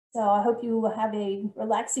So I hope you have a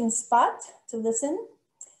relaxing spot to listen.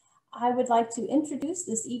 I would like to introduce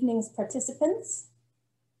this evening's participants.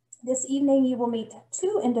 This evening, you will meet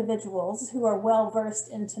two individuals who are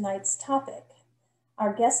well-versed in tonight's topic.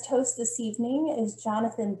 Our guest host this evening is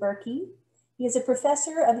Jonathan Berkey. He is a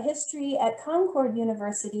professor of history at Concord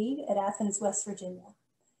University at Athens, West Virginia.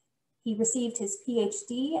 He received his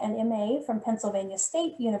PhD and MA from Pennsylvania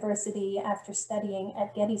State University after studying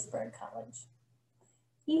at Gettysburg College.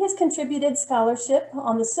 He has contributed scholarship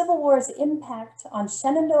on the Civil War's impact on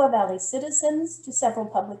Shenandoah Valley citizens to several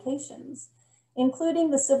publications,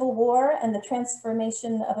 including The Civil War and the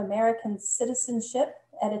Transformation of American Citizenship,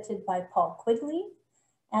 edited by Paul Quigley,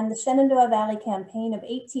 and the Shenandoah Valley Campaign of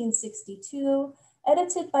 1862,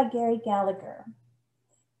 edited by Gary Gallagher.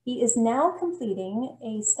 He is now completing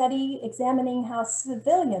a study examining how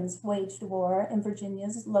civilians waged war in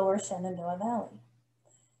Virginia's lower Shenandoah Valley.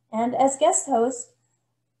 And as guest host,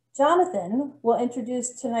 Jonathan will introduce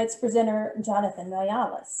tonight's presenter, Jonathan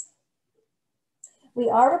Noyalas. We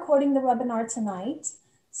are recording the webinar tonight,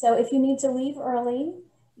 so if you need to leave early,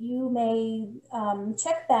 you may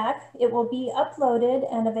check back. It will be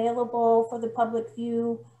uploaded and available for the public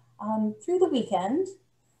view through the weekend.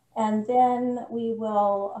 And then we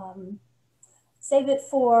will save it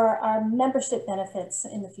for our membership benefits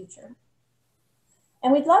in the future.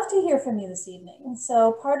 And we'd love to hear from you this evening.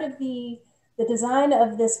 So part of the design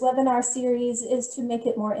of this webinar series is to make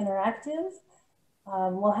it more interactive.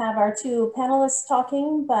 We'll have our two panelists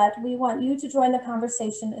talking, but we want you to join the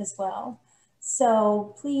conversation as well.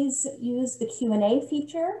 So please use the Q&A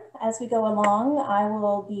feature as we go along. I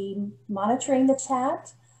will be monitoring the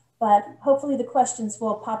chat, but hopefully the questions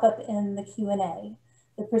will pop up in the Q&A.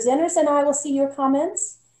 The presenters and I will see your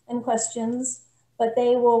comments and questions, but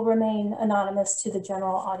they will remain anonymous to the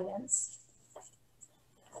general audience.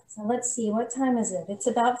 So let's see, what time is it? It's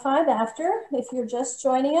about 5 after, if you're just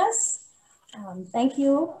joining us. Thank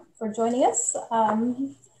you for joining us.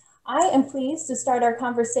 I am pleased to start our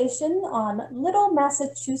conversation on Little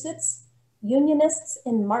Massachusetts, Unionists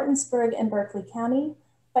in Martinsburg and Berkeley County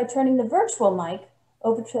by turning the virtual mic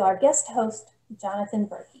over to our guest host, Jonathan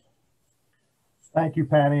Berkey. Thank you,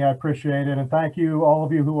 Penny. I appreciate it. And thank you, all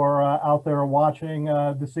of you who are out there watching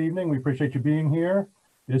this evening. We appreciate you being here.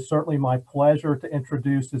 It is certainly my pleasure to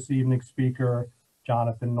introduce this evening's speaker,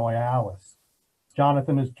 Jonathan Noyalas.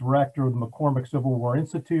 Jonathan is director of the McCormick Civil War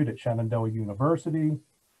Institute at Shenandoah University.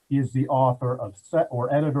 He is the author of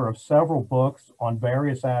or editor of several books on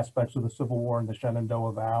various aspects of the Civil War in the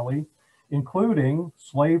Shenandoah Valley, including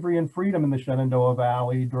Slavery and Freedom in the Shenandoah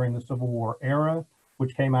Valley during the Civil War era,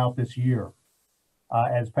 which came out this year.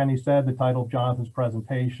 As Penny said, the title of Jonathan's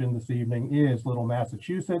presentation this evening is Little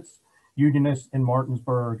Massachusetts, Unionists in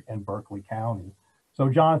Martinsburg and Berkeley County. So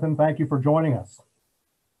Jonathan, thank you for joining us.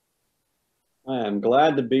 I am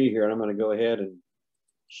glad to be here, and I'm going to go ahead and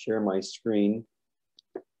share my screen.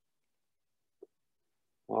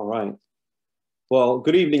 All right. Well,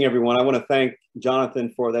 good evening, everyone. I want to thank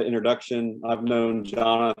Jonathan for that introduction. I've known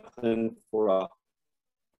Jonathan for a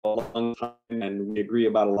long time, and we agree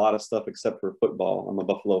about a lot of stuff except for football. I'm a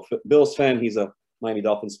Buffalo Bills fan. He's a Miami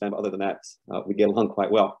Dolphins fan, but other than that, we get along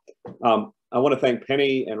quite well. I want to thank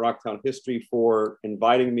Penny and Rocktown History for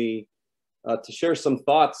inviting me to share some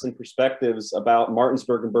thoughts and perspectives about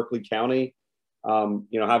Martinsburg and Berkeley County. You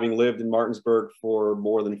know, having lived in Martinsburg for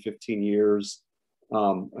more than 15 years,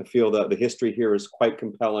 I feel that the history here is quite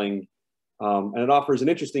compelling, and it offers an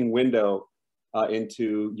interesting window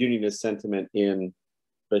into Unionist sentiment in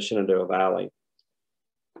the Shenandoah Valley.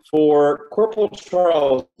 For Corporal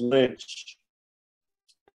Charles Lynch,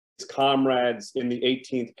 his comrades in the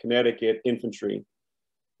 18th Connecticut Infantry,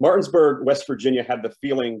 Martinsburg, West Virginia had the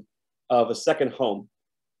feeling of a second home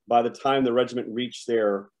by the time the regiment reached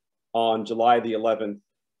there on July the 11th,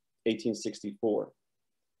 1864.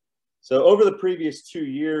 So over the previous 2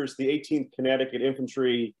 years, the 18th Connecticut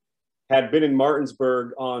Infantry had been in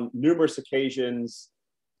Martinsburg on numerous occasions.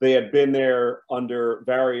 They had been there under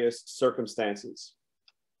various circumstances.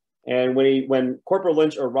 And when Corporal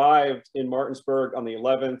Lynch arrived in Martinsburg on the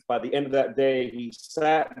 11th, by the end of that day, he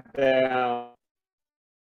sat down,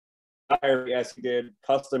 as he did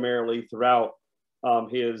customarily throughout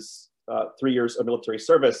his 3 years of military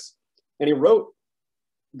service. And he wrote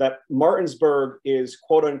that Martinsburg is,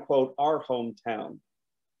 quote unquote, our hometown.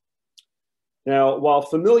 Now, while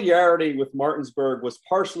familiarity with Martinsburg was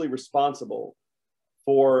partially responsible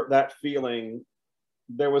for that feeling,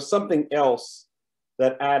 there was something else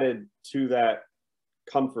that added to that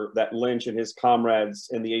comfort that Lynch and his comrades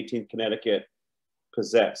in the 18th Connecticut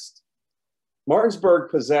possessed. Martinsburg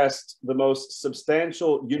possessed the most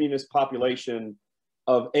substantial Unionist population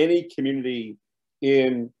of any community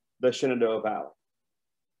in the Shenandoah Valley.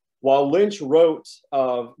 While Lynch wrote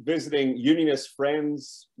of visiting Unionist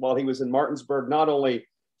friends while he was in Martinsburg, not only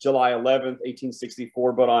July 11th,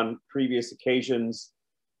 1864, but on previous occasions,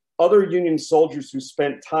 other Union soldiers who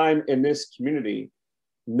spent time in this community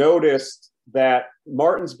noticed that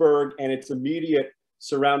Martinsburg and its immediate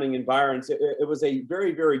surrounding environs, it was a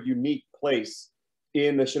very, very unique place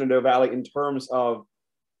in the Shenandoah Valley in terms of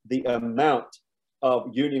the amount of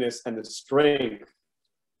Unionists and the strength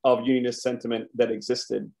of Unionist sentiment that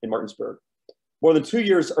existed in Martinsburg. More than 2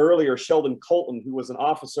 years earlier, Sheldon Colton, who was an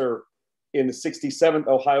officer in the 67th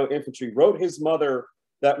Ohio Infantry, wrote his mother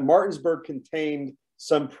that Martinsburg contained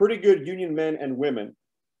some pretty good Union men and women.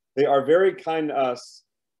 They are very kind to us,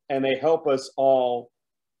 and they help us all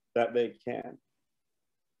that they can.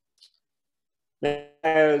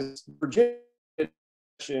 As Virginia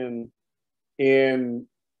in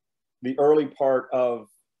the early part of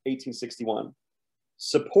 1861,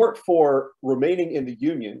 support for remaining in the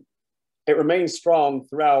Union, it remained strong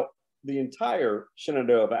throughout the entire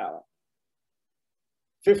Shenandoah Valley.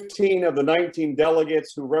 15 of the 19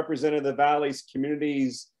 delegates who represented the Valley's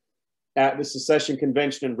communities at the secession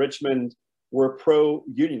convention in Richmond were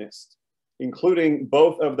pro-Unionist, including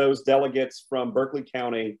both of those delegates from Berkeley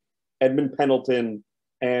County, Edmund Pendleton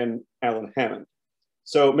and Allen Hammond.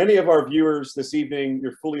 So many of our viewers this evening,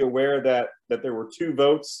 you're fully aware that there were 2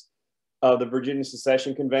 votes of the Virginia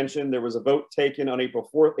Secession Convention. There was a vote taken on April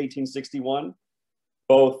 4th, 1861.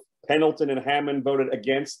 Both Pendleton and Hammond voted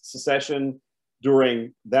against secession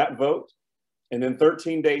during that vote. And then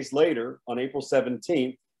 13 days later, on April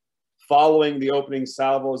 17th, following the opening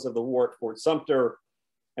salvos of the war at Fort Sumter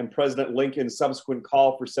and President Lincoln's subsequent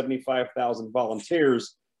call for 75,000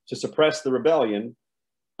 volunteers to suppress the rebellion,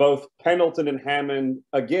 both Pendleton and Hammond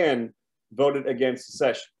again voted against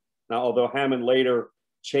secession. Now, although Hammond later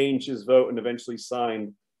changed his vote and eventually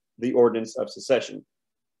signed the Ordinance of Secession,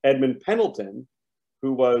 Edmund Pendleton,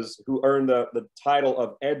 who earned the title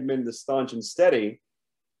of Edmund the Staunch and Steady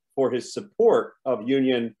for his support of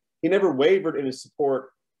Union, he never wavered in his support.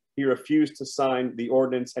 He refused to sign the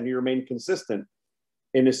ordinance, and he remained consistent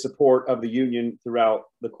in his support of the Union throughout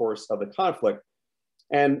the course of the conflict.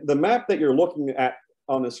 And the map that you're looking at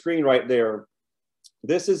on the screen right there,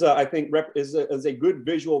 this is, I think, is a good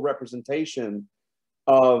visual representation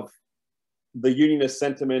of the Unionist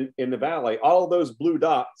sentiment in the Valley. All those blue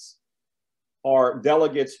dots are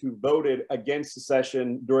delegates who voted against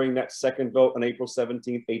secession during that second vote on April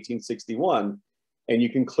 17th, 1861. And you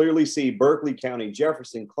can clearly see Berkeley County,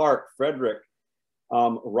 Jefferson, Clark, Frederick,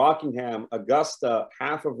 Rockingham, Augusta,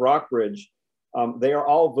 half of Rockbridge. They are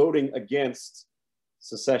all voting against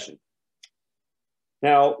secession.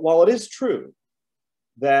 Now, while it is true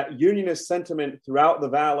that Unionist sentiment throughout the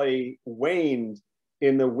Valley waned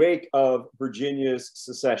in the wake of Virginia's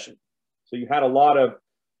secession, so you had a lot of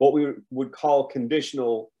what we would call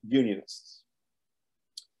conditional Unionists.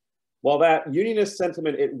 While that Unionist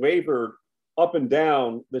sentiment, it wavered up and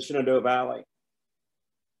down the Shenandoah Valley.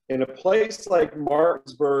 In a place like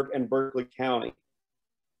Martinsburg and Berkeley County,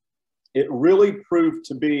 it really proved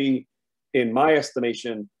to be, in my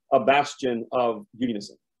estimation, a bastion of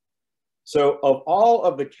Unionism. So of all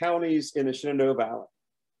of the counties in the Shenandoah Valley,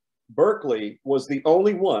 Berkeley was the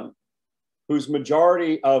only one whose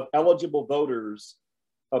majority of eligible voters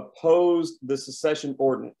opposed the secession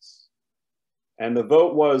ordinance. And the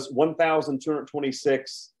vote was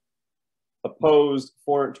 1,226 opposed,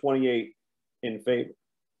 428 in favor.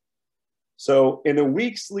 So in the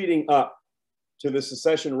weeks leading up to the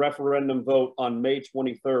secession referendum vote on May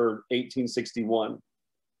 23rd, 1861,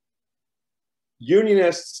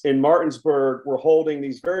 Unionists in Martinsburg were holding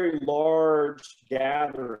these very large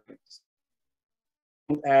gatherings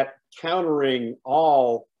at countering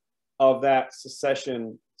all of that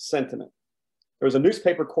secession sentiment. There was a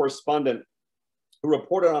newspaper correspondent who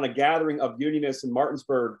reported on a gathering of Unionists in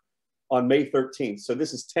Martinsburg on May 13th. So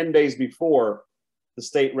this is 10 days before the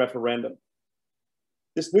state referendum.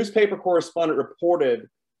 This newspaper correspondent reported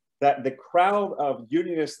that the crowd of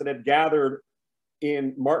Unionists that had gathered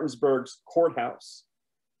in Martinsburg's courthouse,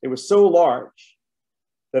 it was so large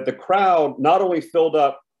that the crowd not only filled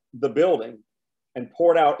up the building and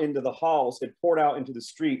poured out into the halls, it poured out into the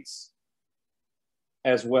streets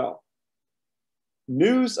as well.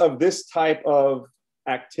 News of this type of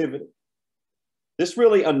activity, this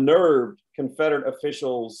really unnerved Confederate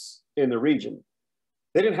officials in the region.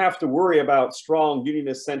 They didn't have to worry about strong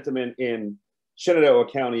Unionist sentiment in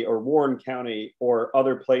Shenandoah County or Warren County or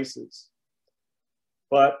other places.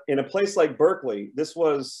 But in a place like Berkeley, this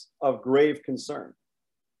was of grave concern.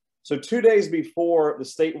 So 2 days before the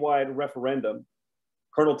statewide referendum,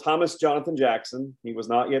 Colonel Thomas Jonathan Jackson, he was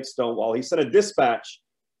not yet Stonewall, he sent a dispatch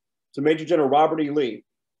to Major General Robert E. Lee,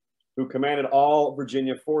 who commanded all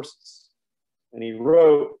Virginia forces. And he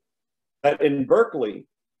wrote that in Berkeley,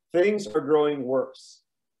 things are growing worse.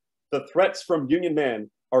 The threats from Union men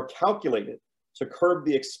are calculated to curb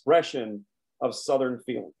the expression of Southern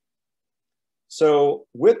feeling. So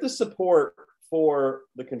with the support for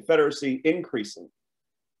the Confederacy increasing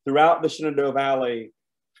throughout the Shenandoah Valley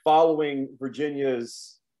following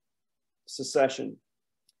Virginia's secession,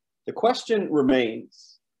 the question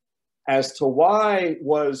remains as to why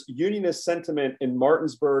was Unionist sentiment in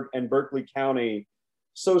Martinsburg and Berkeley County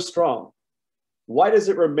so strong? Why does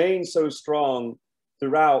it remain so strong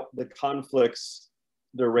throughout the conflict's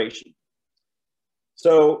duration?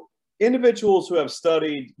 So individuals who have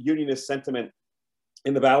studied Unionist sentiment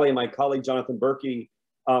in the Valley, and my colleague Jonathan Berkey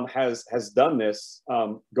has done this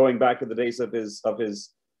going back to the days of his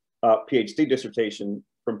PhD dissertation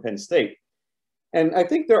from Penn State. And I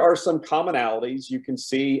think there are some commonalities you can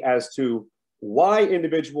see as to why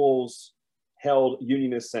individuals held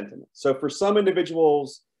Unionist sentiment. So for some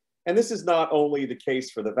individuals, and this is not only the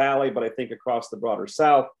case for the Valley, but I think across the broader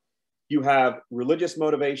South, you have religious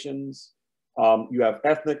motivations, you have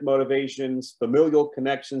ethnic motivations, familial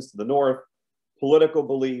connections to the North, political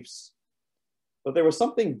beliefs, but there was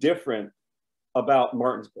something different about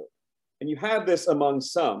Martinsburg. And you had this among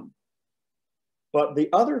some, but the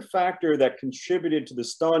other factor that contributed to the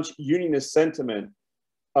staunch Unionist sentiment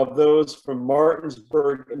of those from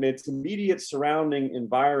Martinsburg and its immediate surrounding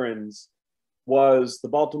environs was the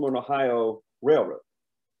Baltimore and Ohio Railroad.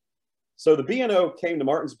 So the B&O came to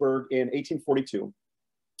Martinsburg in 1842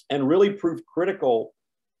 and really proved critical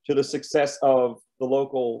to the success of the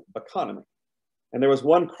local economy. And there was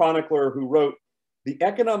one chronicler who wrote, "The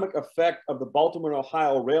economic effect of the Baltimore and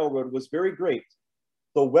Ohio Railroad was very great.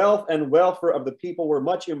 The wealth and welfare of the people were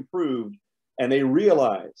much improved, and they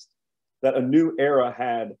realized that a new era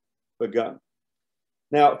had begun."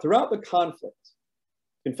 Now, throughout the conflict,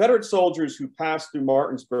 Confederate soldiers who passed through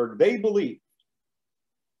Martinsburg, they believed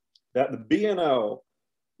that the B&O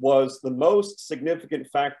was the most significant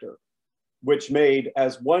factor, which made,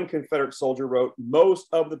 as one Confederate soldier wrote, most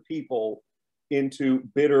of the people into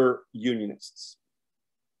bitter Unionists.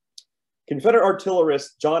 Confederate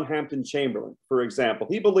artillerist John Hampton Chamberlain, for example,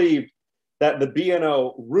 he believed that the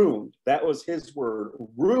B&O ruined, that was his word,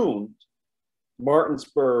 ruined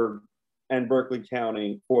Martinsburg and Berkeley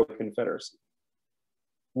County for the Confederacy.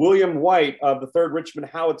 William White of the 3rd Richmond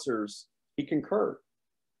Howitzers, he concurred.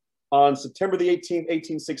 On September the 18th,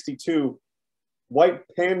 1862, White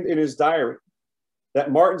penned in his diary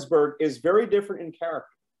that Martinsburg is very different in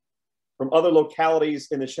character from other localities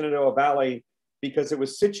in the Shenandoah Valley because it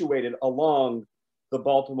was situated along the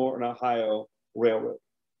Baltimore and Ohio Railroad.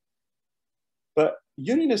 But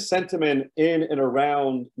Unionist sentiment in and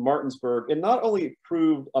around Martinsburg, it not only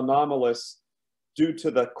proved anomalous due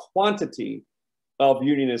to the quantity of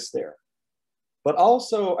Unionists there, but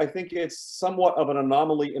also I think it's somewhat of an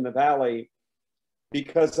anomaly in the Valley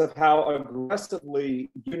because of how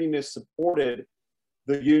aggressively Unionists supported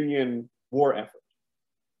the Union war effort.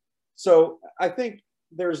 So I think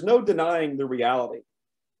there's no denying the reality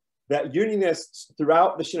that Unionists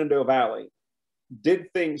throughout the Shenandoah Valley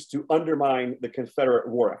did things to undermine the Confederate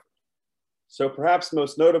war effort. So perhaps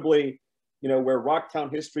most notably, where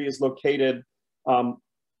Rocktown history is located,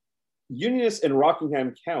 Unionists in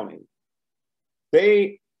Rockingham County,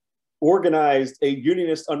 they organized a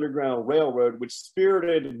Unionist Underground Railroad, which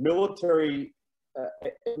spirited military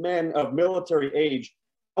men of military age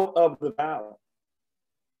out of the valley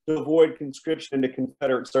to avoid conscription into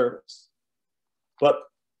Confederate service. But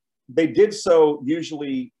they did so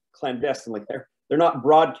usually clandestinely. They're not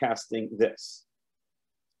broadcasting this.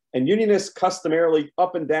 And Unionists customarily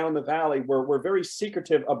up and down the valley were very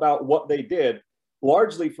secretive about what they did,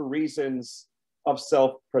 largely for reasons of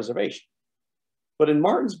self-preservation. But in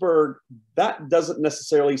Martinsburg, that doesn't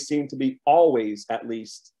necessarily seem to be always, at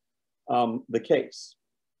least, the case.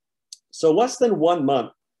 So less than 1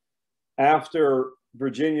 month after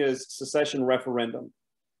Virginia's secession referendum,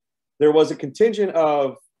 there was a contingent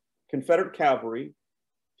of Confederate cavalry,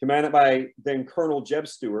 commanded by then Colonel Jeb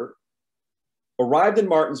Stuart, arrived in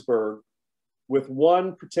Martinsburg with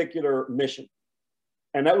one particular mission,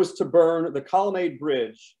 and that was to burn the Colonnade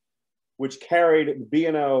Bridge, which carried the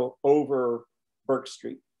B&O over Burke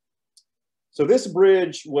Street. So this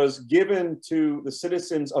bridge was given to the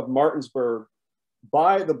citizens of Martinsburg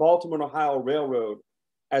by the Baltimore and Ohio Railroad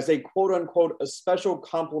as a quote unquote, a special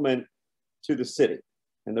compliment to the city.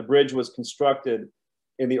 And the bridge was constructed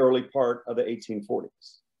in the early part of the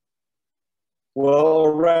 1840s. Well,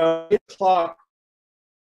 around 8 o'clock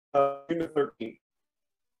June the 13th,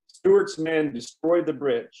 Stuart's men destroyed the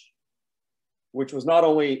bridge, which was not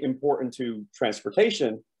only important to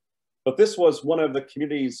transportation, but this was one of the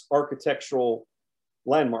community's architectural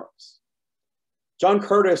landmarks. John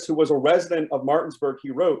Curtis, who was a resident of Martinsburg,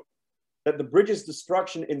 he wrote that the bridge's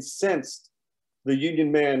destruction incensed the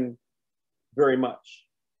Union men very much.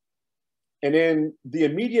 And in the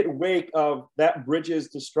immediate wake of that bridge's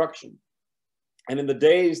destruction, and in the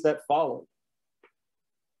days that followed,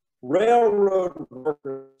 railroad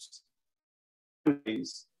workers,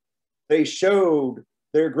 they showed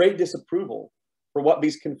their great disapproval for what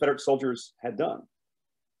these Confederate soldiers had done.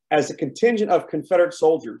 As a contingent of Confederate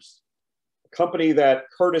soldiers, a company that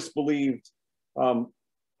Curtis believed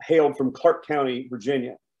hailed from Clark County,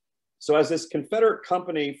 Virginia. So as this Confederate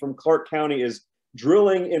company from Clark County is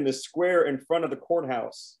drilling in the square in front of the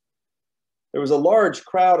courthouse, there was a large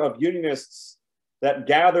crowd of Unionists that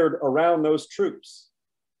gathered around those troops,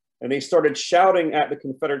 and they started shouting at the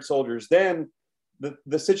Confederate soldiers. Then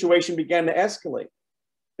the situation began to escalate.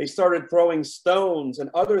 They started throwing stones and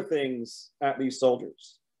other things at these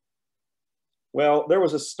soldiers. Well, there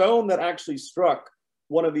was a stone that actually struck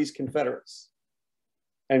one of these Confederates.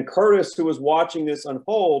 And Curtis, who was watching this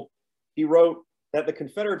unfold, he wrote that the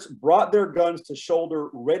Confederates brought their guns to shoulder,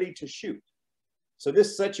 ready to shoot. So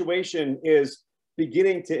this situation is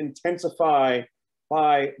beginning to intensify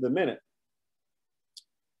by the minute.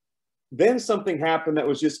 Then something happened that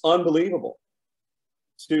was just unbelievable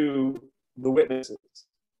to the witnesses.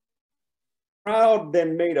 The crowd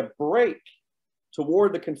then made a break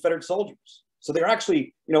toward the Confederate soldiers. So they're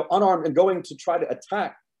actually, unarmed and going to try to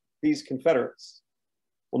attack these Confederates.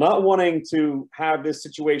 Well, not wanting to have this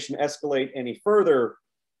situation escalate any further,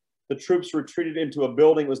 the troops retreated into a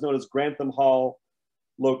building that was known as Grantham Hall,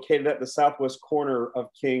 located at the southwest corner of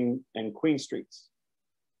King and Queen Streets.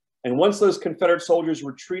 And once those Confederate soldiers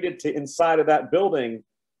retreated to inside of that building,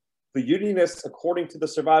 the Unionists, according to the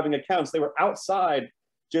surviving accounts, they were outside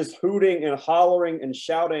just hooting and hollering and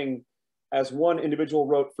shouting, as one individual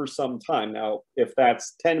wrote, for some time. Now, if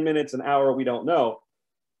that's 10 minutes, an hour, we don't know.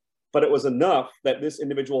 But it was enough that this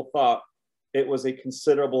individual thought it was a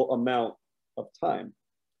considerable amount of time.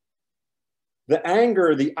 The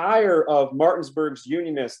anger, the ire of Martinsburg's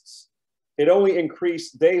Unionists, it only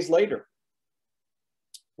increased days later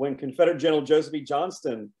when Confederate General Joseph E.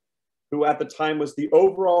 Johnston, who at the time was the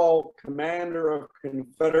overall commander of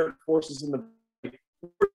Confederate forces in the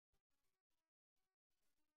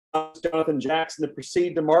Jonathan Jackson, to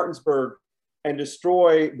proceed to Martinsburg and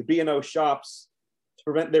destroy the B&O shops to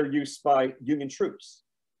prevent their use by Union troops.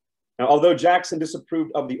 Now, although Jackson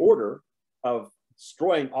disapproved of the order of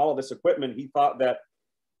destroying all of this equipment, he thought that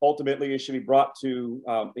ultimately it should be brought to,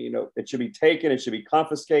 it should be taken, it should be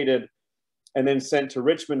confiscated, and then sent to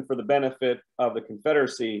Richmond for the benefit of the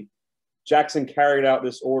Confederacy. Jackson carried out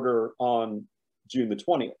this order on June the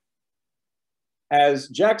 20th. As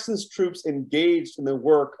Jackson's troops engaged in the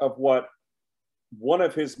work of what one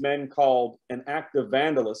of his men called an act of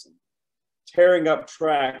vandalism, tearing up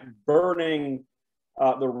track, burning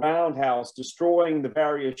the roundhouse, destroying the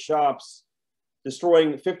various shops,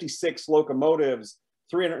 destroying 56 locomotives,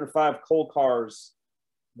 305 coal cars,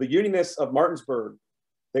 the Unionists of Martinsburg,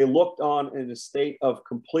 they looked on in a state of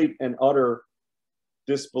complete and utter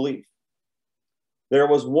disbelief. There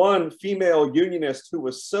was one female Unionist who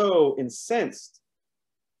was so incensed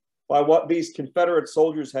by what these Confederate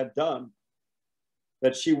soldiers had done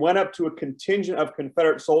that she went up to a contingent of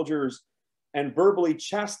Confederate soldiers and verbally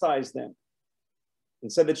chastised them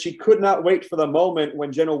and said that she could not wait for the moment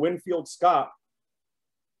when General Winfield Scott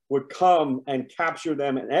would come and capture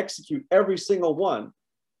them and execute every single one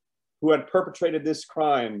who had perpetrated this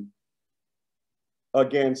crime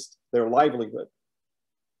against their livelihood.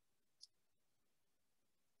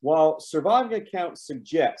 While surviving accounts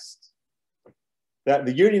suggest that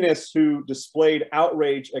the Unionists who displayed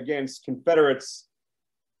outrage against Confederates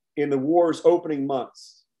in the war's opening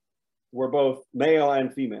months were both male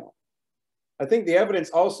and female, I think the evidence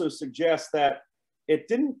also suggests that it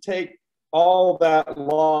didn't take all that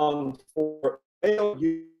long for male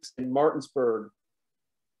Unionists in Martinsburg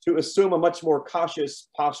to assume a much more cautious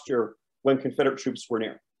posture when Confederate troops were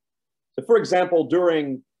near. So, for example,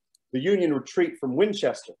 during the Union retreat from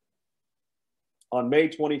Winchester on May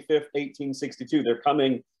 25th, 1862, they're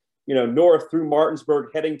coming, north through Martinsburg,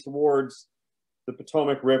 heading towards the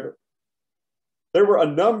Potomac River. There were a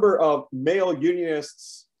number of male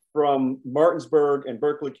Unionists from Martinsburg and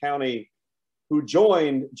Berkeley County who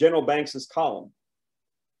joined General Banks's column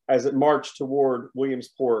as it marched toward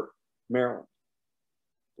Williamsport, Maryland.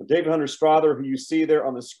 David Hunter Strother, who you see there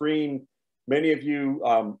on the screen, many of you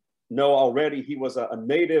know already, he was a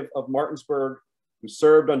native of Martinsburg who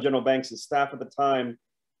served on General Banks's staff at the time.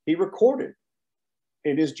 He recorded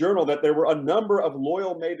in his journal that there were a number of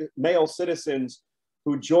loyal male citizens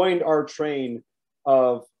who joined our train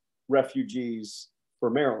of refugees for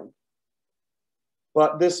Maryland.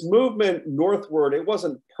 But this movement northward, it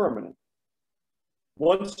wasn't permanent.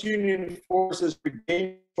 Once Union forces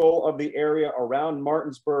regained control of the area around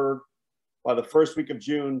Martinsburg by the first week of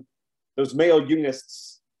June, those male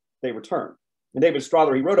Unionists, they returned. And David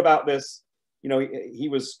Strother, he wrote about this. You know, he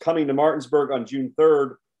was coming to Martinsburg on June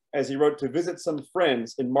 3rd, as he wrote, to visit some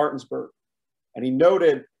friends in Martinsburg. And he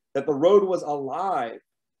noted that the road was alive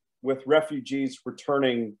with refugees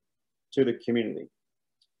returning to the community.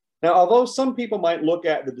 Now, although some people might look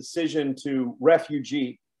at the decision to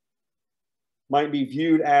refugee might be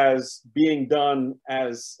viewed as being done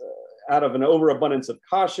as out of an overabundance of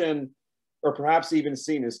caution, or perhaps even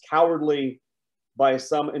seen as cowardly by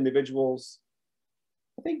some individuals,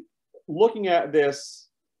 I think looking at this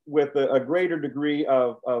with a greater degree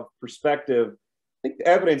of perspective, I think the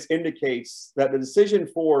evidence indicates that the decision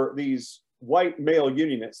for these white male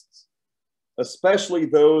Unionists, especially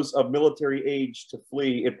those of military age, to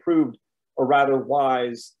flee, it proved a rather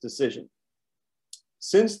wise decision.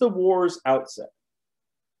 Since the war's outset,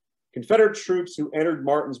 Confederate troops who entered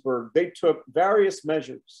Martinsburg, they took various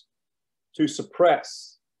measures to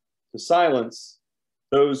suppress, to silence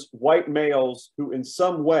those white males who in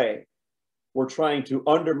some way were trying to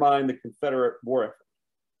undermine the Confederate war effort.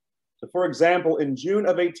 So for example, in June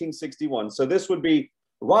of 1861, so this would be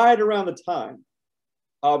right around the time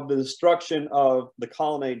of the destruction of the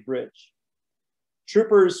Colonnade Bridge,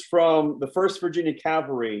 troopers from the 1st Virginia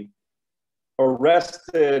Cavalry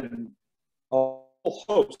arrested a whole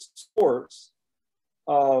host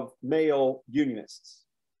of male Unionists.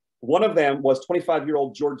 One of them was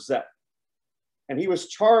 25-year-old George Zepp, and he was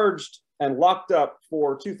charged and locked up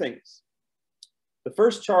for two things. The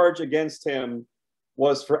first charge against him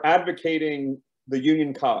was for advocating the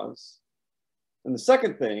Union cause. And the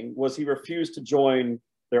second thing was he refused to join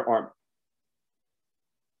their army.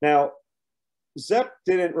 Now, Zepp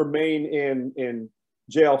didn't remain in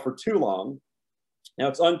jail for too long. Now,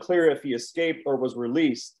 it's unclear if he escaped or was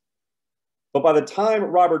released. But by the time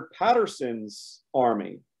Robert Patterson's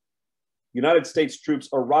army, United States troops,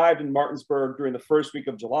 arrived in Martinsburg during the first week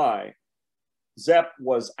of July, Zepp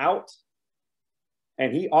was out,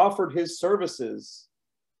 and he offered his services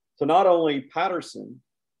to not only Patterson,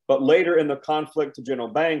 but later in the conflict to General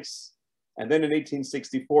Banks, and then in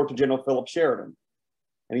 1864 to General Philip Sheridan.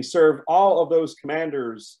 And he served all of those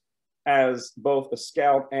commanders as both a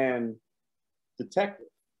scout and detective.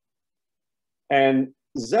 And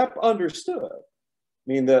Zepp understood, I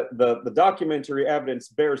mean, the documentary evidence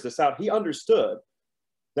bears this out. He understood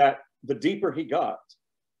that the deeper he got,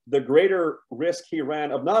 the greater risk he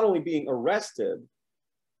ran of not only being arrested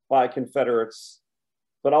by Confederates,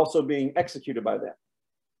 but also being executed by them.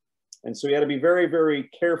 And so he had to be very, very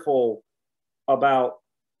careful about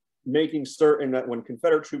making certain that when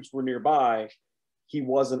Confederate troops were nearby, he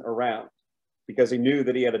wasn't around, because he knew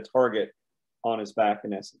that he had a target on his back,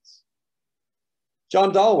 in essence.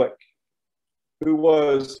 John Dalwick, who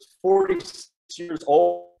was 46 years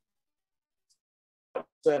old at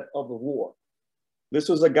the outset of the war. This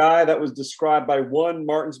was a guy that was described by one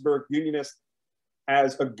Martinsburg Unionist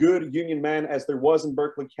as a good Union man as there was in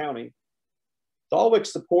Berkeley County. Dalwick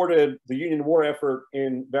supported the Union war effort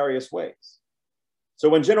in various ways. So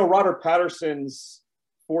when General Robert Patterson's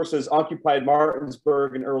forces occupied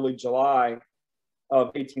Martinsburg in early July of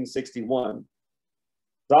 1861,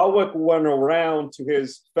 Dalwick went around to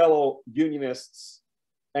his fellow Unionists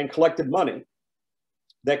and collected money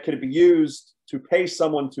that could be used to pay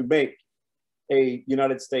someone to make a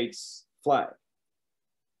United States flag.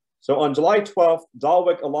 So on July 12th,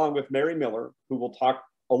 Dalwick, along with Mary Miller, who we'll talk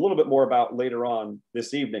a little bit more about later on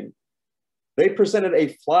this evening, they presented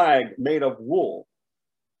a flag made of wool,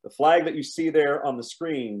 the flag that you see there on the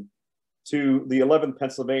screen, to the 11th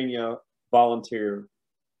Pennsylvania Volunteer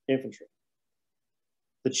Infantry.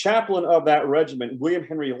 The chaplain of that regiment, William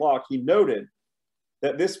Henry Locke, he noted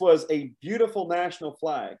that this was a beautiful national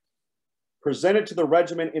flag presented to the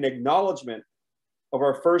regiment in acknowledgement of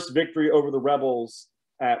our first victory over the rebels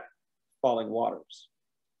at Falling Waters.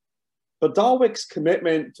 But Dalwick's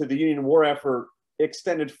commitment to the Union war effort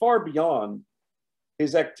extended far beyond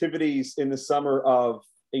his activities in the summer of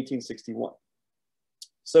 1861.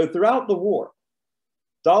 So throughout the war,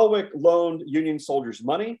 Dalwick loaned Union soldiers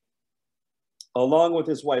money. Along with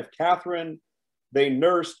his wife, Catherine, they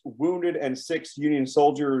nursed wounded and sick Union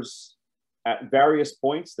soldiers at various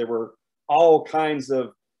points. There were all kinds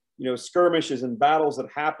of, skirmishes and battles that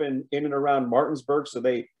happen in and around Martinsburg. So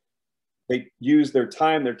they use their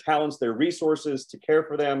time, their talents, their resources to care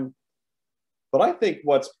for them. But I think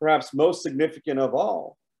what's perhaps most significant of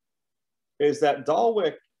all is that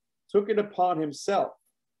Dalwick took it upon himself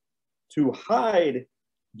to hide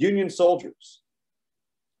Union soldiers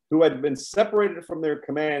who had been separated from their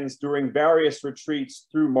commands during various retreats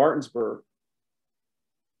through Martinsburg,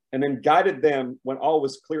 and then guided them when all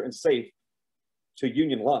was clear and safe to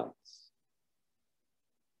Union lines.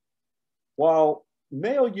 While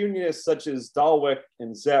male Unionists such as Dalwick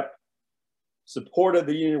and Zepp supported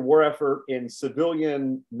the Union war effort in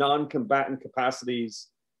civilian non-combatant capacities,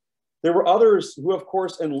 there were others who, of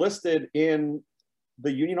course, enlisted in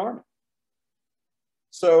the Union Army.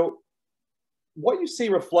 So what you see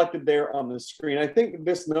reflected there on the screen, I think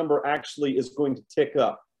this number actually is going to tick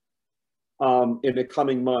up in the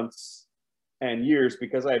coming months and years,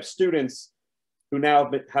 because I have students who now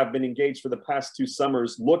have been engaged for the past 2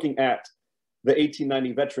 summers looking at the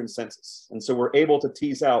 1890 veteran census. And so we're able to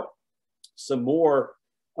tease out some more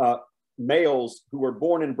males who were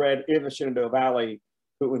born and bred in the Shenandoah Valley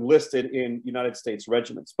who enlisted in United States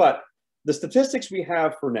regiments. But the statistics we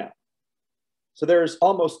have for now, so there's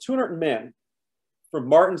almost 200 men from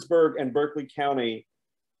Martinsburg and Berkeley County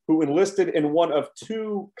who enlisted in one of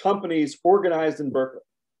 2 companies organized in Berkeley.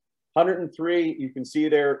 103, you can see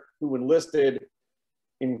there, who enlisted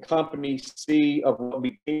in Company C of what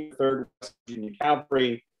became the 3rd West Virginia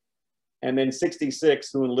Cavalry, and then 66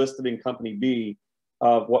 who enlisted in Company B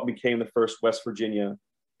of what became the 1st West Virginia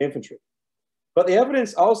Infantry. But the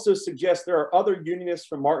evidence also suggests there are other Unionists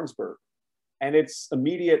from Martinsburg and its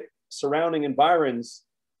immediate surrounding environs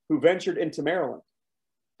who ventured into Maryland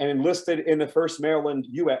and enlisted in the 1st Maryland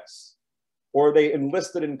US, or they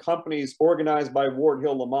enlisted in companies organized by Ward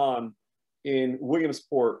Hill Lamont in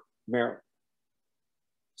Williamsport, Maryland.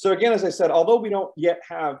 So again, as I said, although we don't yet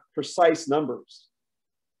have precise numbers,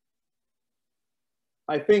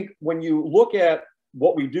 I think when you look at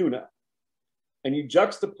what we do know, and you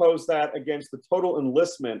juxtapose that against the total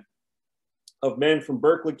enlistment of men from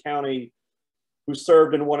Berkeley County who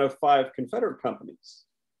served in one of 5 Confederate companies,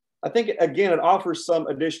 I think, again, it offers some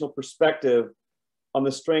additional perspective on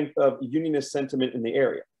the strength of Unionist sentiment in the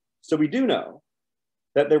area. So we do know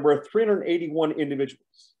that there were 381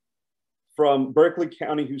 individuals from Berkeley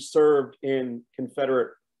County who served in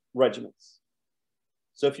Confederate regiments.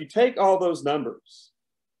 So if you take all those numbers,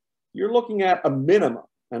 you're looking at a minimum.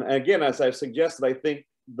 And again, as I've suggested, I think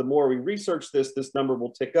the more we research this, this number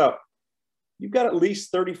will tick up. You've got at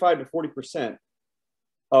least 35 to 40%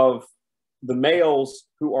 of the males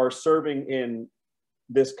who are serving in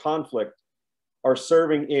this conflict are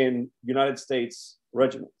serving in United States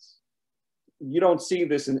regiments. You don't see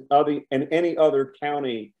this in any other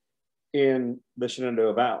county in the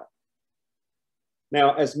Shenandoah Valley.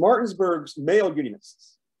 Now, as Martinsburg's male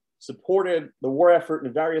Unionists supported the war effort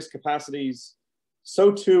in various capacities,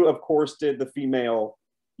 so too, of course, did the female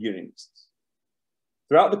Unionists.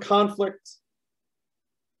 Throughout the conflict,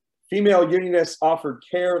 female Unionists offered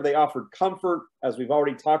care, they offered comfort, as we've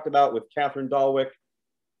already talked about with Catherine Dalwick,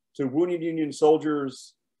 to wounded Union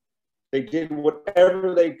soldiers. They did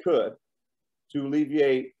whatever they could to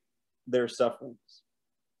alleviate their sufferings.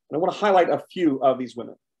 And I want to highlight a few of these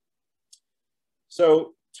women.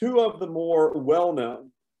 So 2 of the more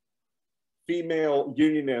well-known female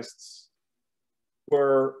Unionists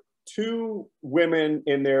were 2 women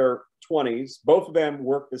in their 20s. Both of them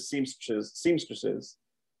worked as seamstresses.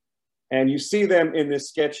 And you see them in this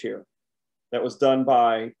sketch here that was done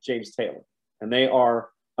by James Taylor. And they are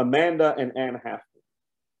Amanda and Ann Hafner.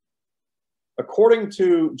 According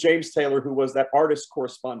to James Taylor, who was that artist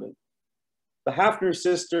correspondent, the Hafner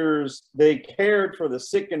sisters, they cared for the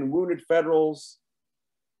sick and wounded Federals.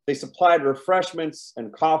 They supplied refreshments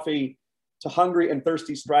and coffee to hungry and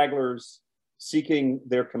thirsty stragglers seeking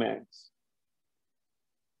their commands.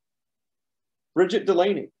 Bridget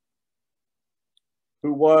Delaney,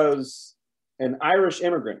 who was an Irish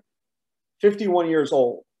immigrant, 51 years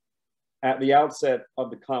old at the outset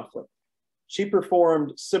of the conflict. She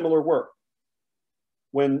performed similar work.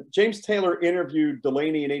 When James Taylor interviewed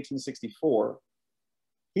Delaney in 1864,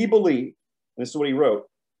 he believed, and this is what he wrote,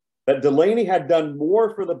 that Delaney had done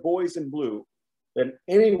more for the boys in blue than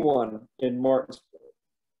anyone in Martinsburg.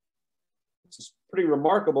 This is pretty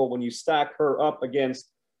remarkable when you stack her up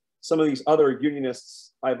against some of these other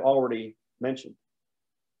Unionists I've already mentioned.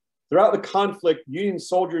 Throughout the conflict, Union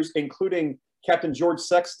soldiers, including Captain George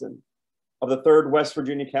Sexton of the 3rd West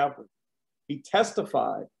Virginia Cavalry, he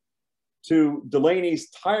testified to Delaney's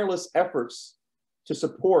tireless efforts to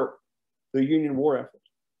support the Union war effort.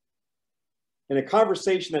 in a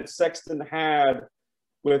conversation that Sexton had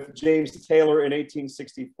with James Taylor in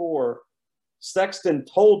 1864, Sexton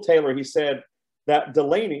told Taylor, he said, that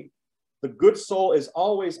Delaney, the good soul, is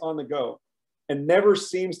always on the go and never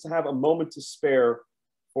seems to have a moment to spare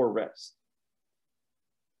for rest.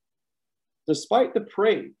 Despite the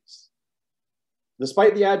praise,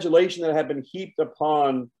 despite the adulation that had been heaped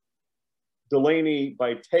upon Delaney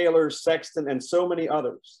by Taylor, Sexton, and so many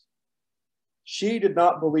others, she did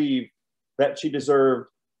not believe that she deserved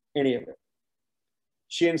any of it.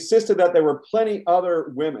 She insisted that there were plenty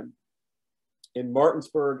other women in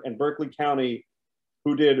Martinsburg and Berkeley County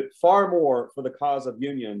who did far more for the cause of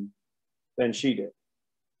union than she did.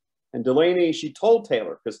 And Delaney, she told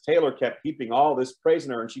Taylor, because Taylor kept heaping all this praise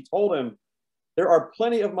on her, and she told him, there are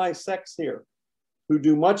plenty of my sex here who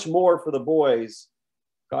do much more for the boys,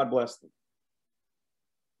 God bless them.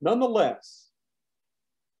 Nonetheless,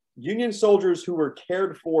 Union soldiers who were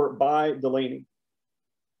cared for by Delaney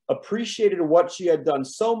appreciated what she had done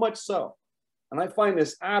so much so, and I find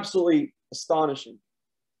this absolutely astonishing.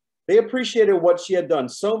 They appreciated what she had done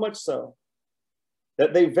so much so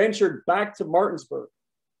that they ventured back to Martinsburg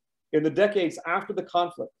in the decades after the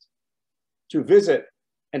conflict to visit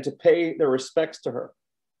and to pay their respects to her.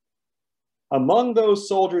 Among those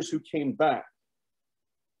soldiers who came back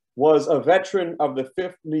was a veteran of the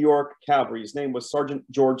 5th New York Cavalry. His name was Sergeant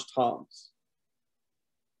George Toms.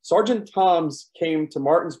 Sergeant Toms came to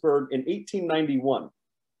Martinsburg in 1891.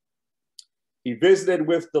 He visited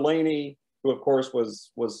with Delaney, who of course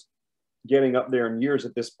was getting up there in years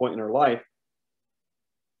at this point in her life.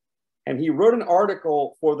 And he wrote an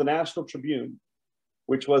article for the National Tribune,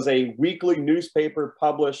 which was a weekly newspaper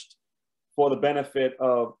published for the benefit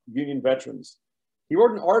of Union veterans. He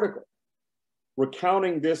wrote an article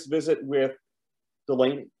recounting this visit with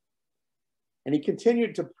Delaney. And he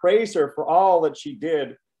continued to praise her for all that she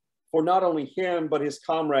did for not only him, but his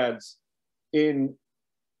comrades in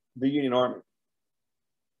the Union Army.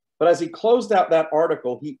 But as he closed out that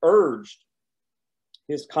article, he urged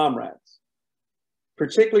his comrades,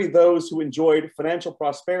 particularly those who enjoyed financial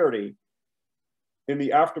prosperity in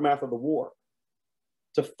the aftermath of the war,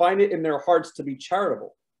 to find it in their hearts to be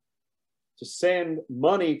charitable, to send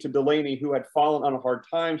money to Delaney, who had fallen on a hard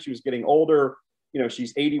time. She was getting older. You know,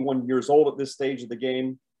 she's 81 years old at this stage of the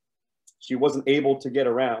game. She wasn't able to get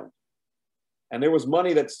around. And there was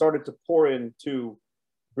money that started to pour into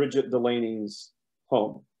Bridget Delaney's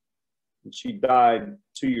home. And she died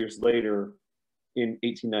 2 years later in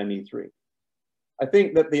 1893. I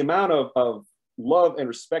think that the amount of love and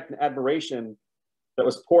respect and admiration that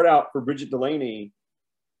was poured out for Bridget Delaney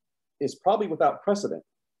is probably without precedent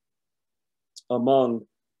among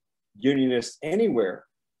Unionists anywhere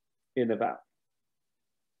in the Valley.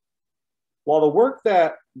 While the work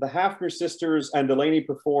that the Hafner sisters and Delaney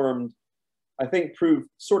performed, I think, proved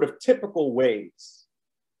sort of typical ways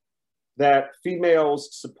that females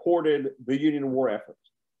supported the Union war effort,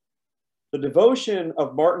 the devotion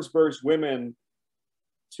of Martinsburg's women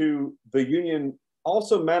to the Union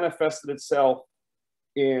also manifested itself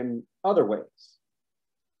in other ways.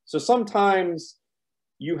 So sometimes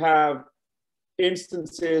you have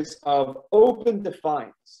instances of open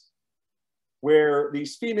defiance where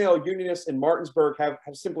these female Unionists in Martinsburg have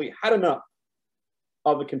simply had enough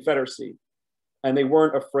of the Confederacy and they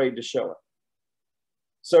weren't afraid to show it.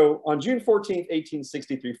 So on June 14th,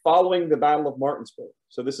 1863, following the Battle of Martinsburg,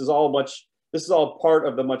 so this is all part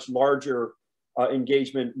of the much larger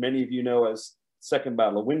engagement many of you know as Second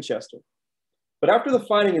Battle of Winchester. But after the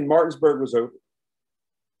fighting in Martinsburg was over,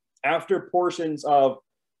 after portions of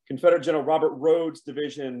Confederate General Robert Rhodes'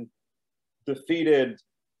 division defeated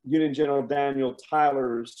Union General Daniel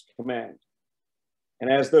Tyler's command,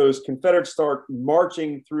 and as those Confederates start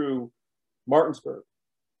marching through Martinsburg,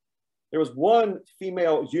 there was one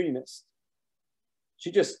female Unionist.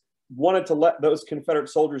 She just wanted to let those Confederate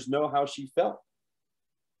soldiers know how she felt.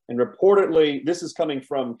 And reportedly, this is coming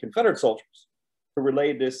from Confederate soldiers who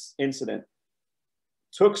relayed this incident,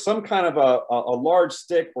 took some kind of a large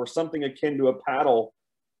stick or something akin to a paddle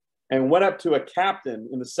and went up to a captain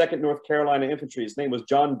in the 2nd North Carolina Infantry. His name was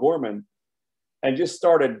John Gorman, and just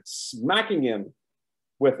started smacking him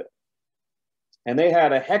with it. And they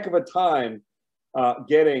had a heck of a time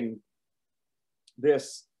getting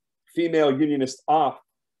this female Unionist off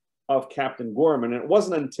of Captain Gorman. And it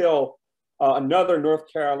wasn't until another North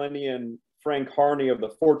Carolinian, Frank Harney of the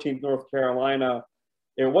 14th North Carolina,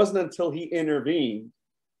 it wasn't until he intervened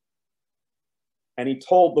and he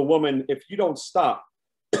told the woman, if you don't stop,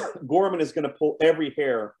 Gorman is going to pull every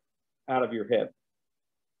hair out of your head.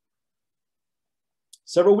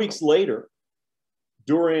 Several weeks later,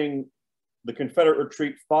 during the Confederate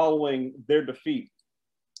retreat following their defeat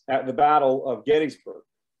at the Battle of Gettysburg.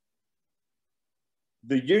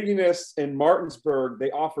 The Unionists in Martinsburg, they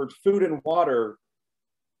offered food and water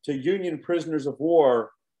to Union prisoners of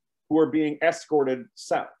war who were being escorted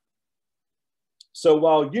south. So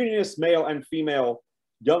while Unionists, male and female,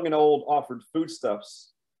 young and old, offered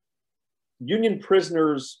foodstuffs, Union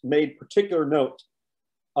prisoners made particular note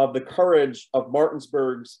of the courage of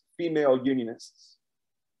Martinsburg's female Unionists.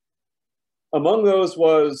 Among those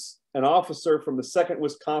was an officer from the 2nd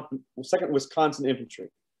Wisconsin Infantry.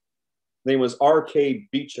 His name was R.K.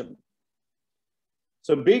 Beecham.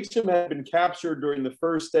 So Beecham had been captured during the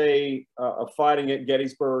first day of fighting at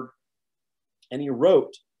Gettysburg, and he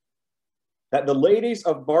wrote that the ladies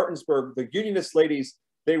of Martinsburg, the Unionist ladies,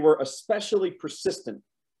 they were especially persistent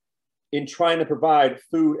in trying to provide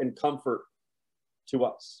food and comfort to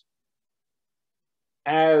us.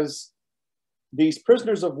 As these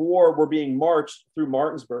prisoners of war were being marched through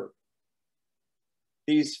Martinsburg,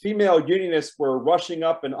 these female Unionists were rushing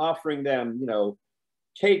up and offering them, you know,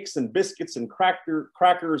 cakes and biscuits and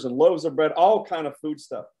crackers and loaves of bread, all kind of food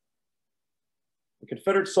stuff. The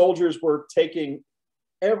Confederate soldiers were taking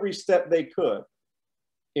every step they could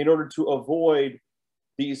in order to avoid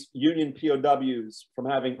these Union POWs from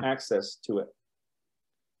having access to it.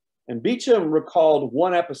 And Beecham recalled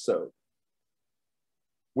one episode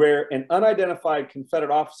where an unidentified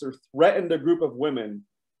Confederate officer threatened a group of women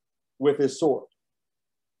with his sword.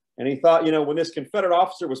 And he thought, you know, when this Confederate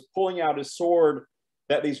officer was pulling out his sword,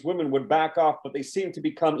 that these women would back off, but they seemed to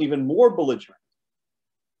become even more belligerent.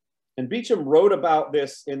 And Beecham wrote about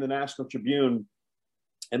this in the National Tribune,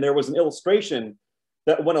 and there was an illustration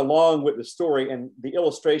that went along with the story, and the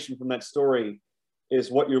illustration from that story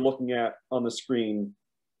is what you're looking at on the screen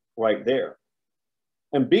right there.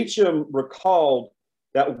 And Beecham recalled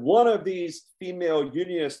that one of these female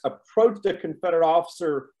Unionists approached a Confederate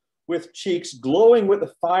officer with cheeks glowing with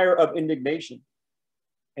the fire of indignation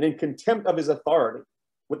and in contempt of his authority,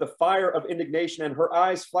 with the fire of indignation and her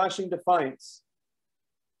eyes flashing defiance,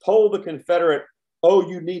 told the Confederate, "Oh,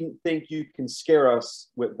 you needn't think you can scare us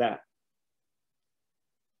with that."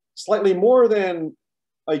 Slightly more than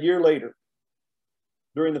a year later,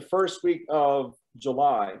 during the first week of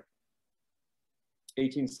July,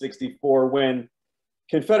 1864, when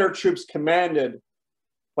Confederate troops commanded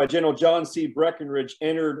by General John C. Breckinridge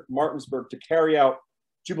entered Martinsburg to carry out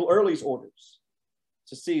Jubal Early's orders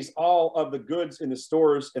to seize all of the goods in the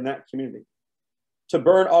stores in that community, to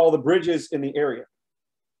burn all the bridges in the area.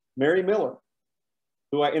 Mary Miller,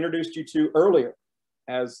 who I introduced you to earlier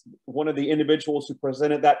as one of the individuals who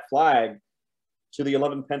presented that flag to the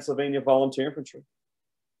 11th Pennsylvania Volunteer Infantry.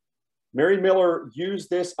 Mary Miller used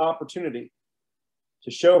this opportunity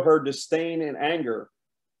to show her disdain and anger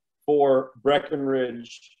for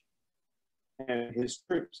Breckinridge and his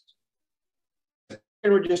troops.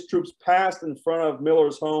 Breckinridge's troops passed in front of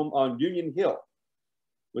Miller's home on Union Hill,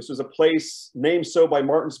 which was a place named so by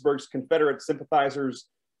Martinsburg's Confederate sympathizers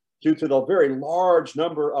due to the very large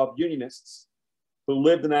number of Unionists who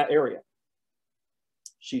lived in that area.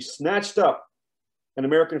 She snatched up an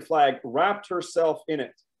American flag, wrapped herself in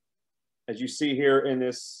it, as you see here in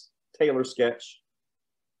this Taylor sketch.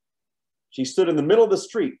 She stood in the middle of the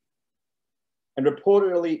street and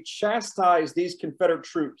reportedly chastised these Confederate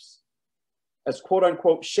troops as quote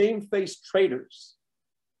unquote shamefaced traitors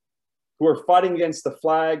who were fighting against the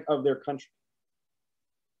flag of their country.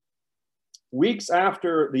 Weeks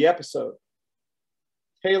after the episode,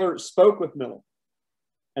 Taylor spoke with Miller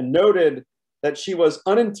and noted that she was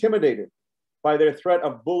unintimidated by their threat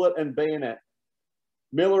of bullet and bayonet.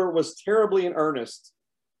 Miller was terribly in earnest,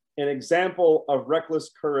 an example of reckless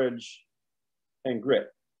courage and grit.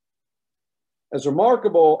 As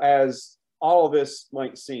remarkable as all of this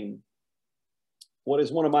might seem, what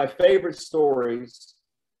is one of my favorite stories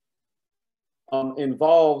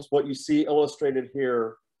involves what you see illustrated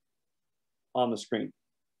here on the screen.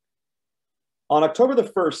 On October the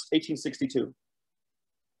 1st, 1862,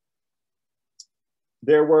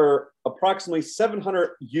 there were approximately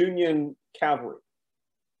 700 Union cavalry,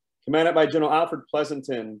 commanded by General Alfred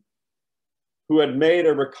Pleasonton, who had made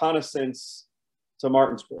a reconnaissance to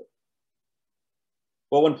Martinsburg.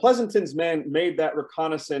 Well, when Pleasonton's men made that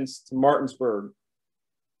reconnaissance to Martinsburg,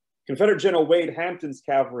 Confederate General Wade Hampton's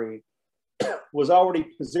cavalry was already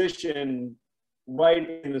positioned right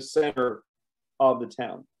in the center of the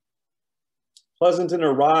town. Pleasonton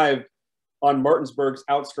arrived on Martinsburg's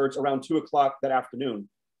outskirts around 2 o'clock that afternoon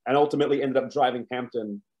and ultimately ended up driving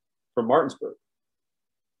Hampton from Martinsburg.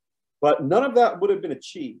 But none of that would have been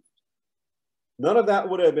achieved. None of that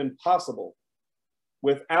would have been possible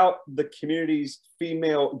without the community's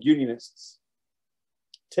female unionists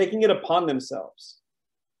taking it upon themselves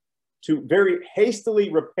to very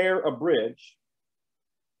hastily repair a bridge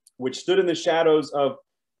which stood in the shadows of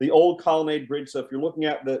the old colonnade bridge. So if you're looking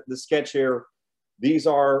at the sketch here, these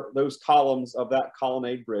are those columns of that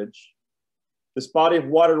colonnade bridge. This body of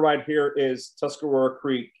water right here is Tuscarora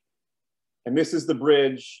Creek, and this is the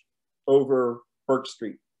bridge over Burke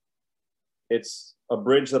Street. It's a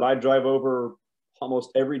bridge that I drive over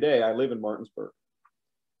almost every day. I live in Martinsburg.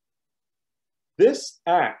 This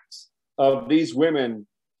act of these women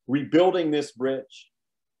rebuilding this bridge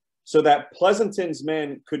so that Pleasanton's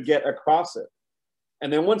men could get across it.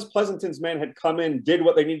 And then once Pleasanton's men had come in, did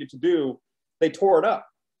what they needed to do, they tore it up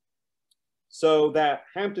so that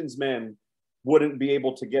Hampton's men wouldn't be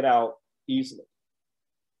able to get out easily.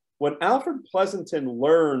 When Alfred Pleasanton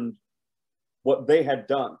learned what they had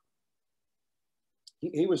done,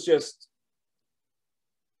 he was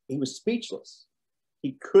speechless.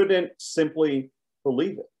 He couldn't simply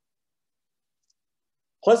believe it.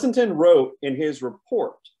 Pleasanton wrote in his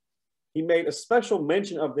report, he made a special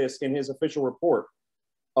mention of this in his official report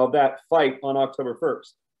of that fight on October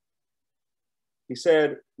 1st. He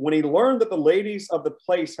said, when he learned that the ladies of the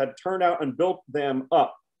place had turned out and built them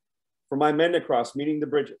up for my men to cross, meaning the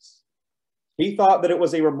bridges, he thought that it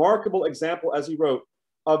was a remarkable example, as he wrote,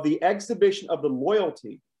 of the exhibition of the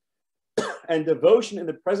loyalty and devotion in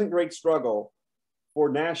the present great struggle for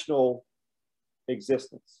national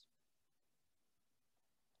existence.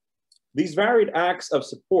 These varied acts of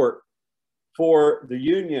support for the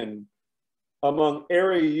Union among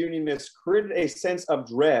area Unionists created a sense of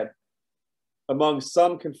dread among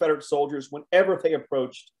some Confederate soldiers whenever they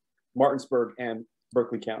approached Martinsburg and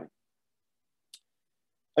Berkeley County.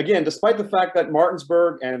 Again, despite the fact that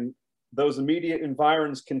Martinsburg and those immediate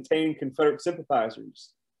environs contained Confederate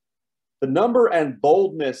sympathizers, the number and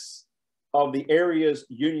boldness of the area's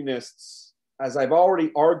Unionists, as I've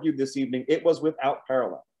already argued this evening, it was without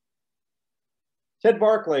parallel. Ted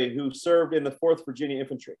Barclay, who served in the 4th Virginia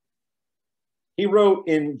Infantry, he wrote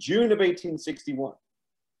in June of 1861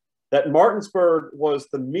 that Martinsburg was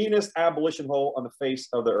the meanest abolition hole on the face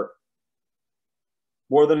of the earth.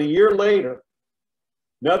 More than a year later,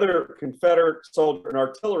 another Confederate soldier, an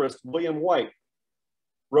artillerist, William White,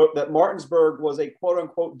 wrote that Martinsburg was a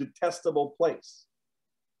quote-unquote detestable place.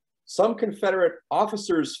 Some Confederate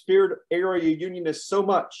officers feared area Unionists so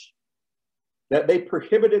much that they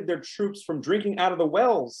prohibited their troops from drinking out of the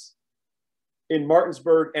wells in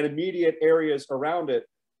Martinsburg and immediate areas around it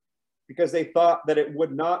because they thought that it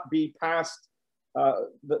would not be past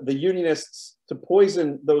the Unionists to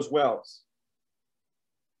poison those wells.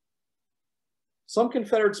 Some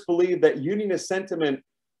Confederates believed that Unionist sentiment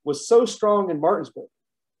was so strong in Martinsburg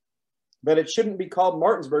that it shouldn't be called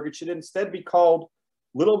Martinsburg, it should instead be called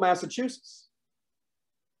Little Massachusetts.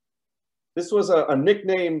 This was a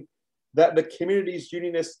nickname that the community's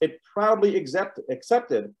Unionists, it proudly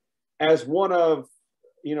accepted as one of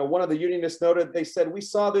the Unionists noted. They said, we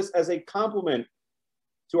saw this as a compliment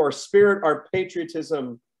to our spirit, our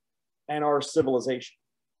patriotism, and our civilization.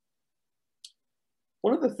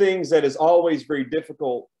 One of the things that is always very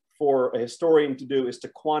difficult for a historian to do is to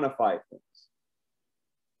quantify things.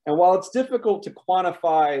 And while it's difficult to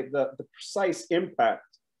quantify the precise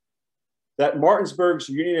impact that Martinsburg's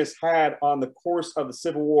Unionists had on the course of the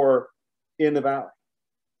Civil War in the Valley,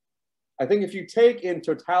 I think if you take in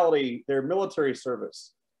totality their military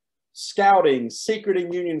service, scouting,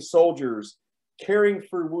 secreting Union soldiers, caring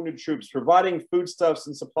for wounded troops, providing foodstuffs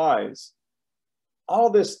and supplies, all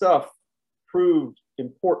this stuff proved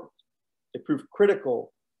important. It proved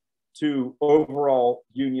critical to overall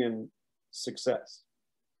Union success.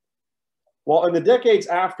 While in the decades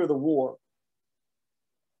after the war,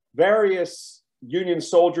 various Union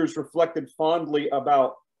soldiers reflected fondly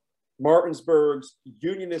about Martinsburg's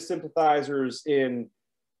Unionist sympathizers in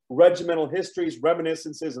regimental histories,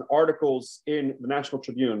 reminiscences, and articles in the National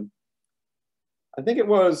Tribune. I think it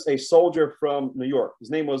was a soldier from New York. His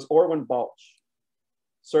name was Orwin Balch.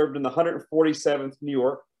 Served in the 147th New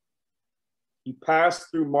York. He passed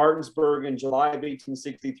through Martinsburg in July of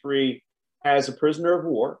 1863 as a prisoner of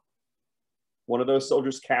war. One of those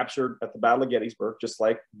soldiers captured at the Battle of Gettysburg, just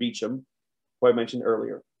like Beecham, who I mentioned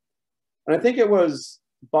earlier. And I think it was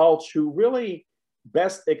Balch who really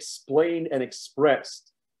best explained and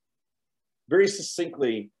expressed very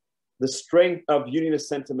succinctly the strength of Unionist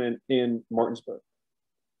sentiment in Martinsburg.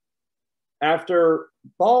 After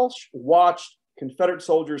Balch watched Confederate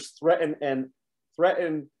soldiers threaten and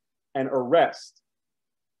arrest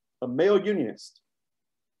a male Unionist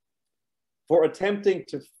for attempting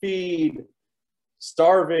to feed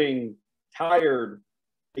starving, tired,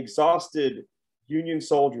 exhausted Union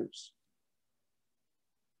soldiers.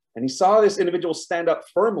 And he saw this individual stand up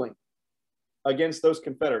firmly against those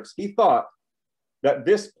Confederates. He thought that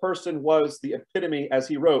this person was the epitome, as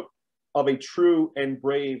he wrote, of a true and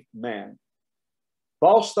brave man.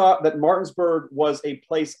 Balch thought that Martinsburg was a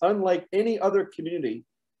place unlike any other community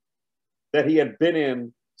that he had been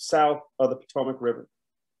in south of the Potomac River.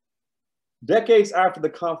 Decades after the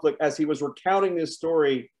conflict, as he was recounting this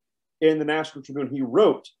story in the National Tribune, he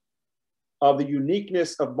wrote of the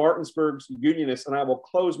uniqueness of Martinsburg's Unionists, and I will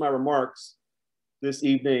close my remarks this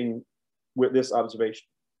evening with this observation.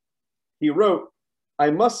 He wrote, "I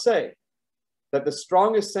must say that the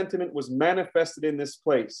strongest sentiment was manifested in this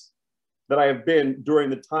place that I have been during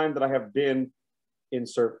the time that I have been in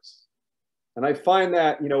service." And I find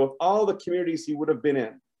that, you know, of all the communities he would have been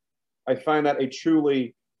in, I find that a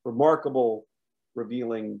truly remarkable,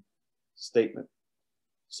 revealing statement.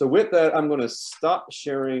 So with that, I'm going to stop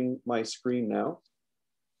sharing my screen now.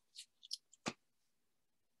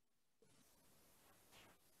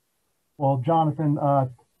 Well, Jonathan,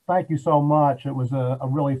 thank you so much. It was a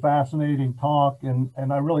really fascinating talk, and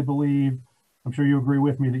I really believe, I'm sure you agree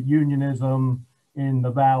with me, that unionism in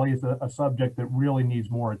the Valley is a subject that really needs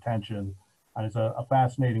more attention, and it's a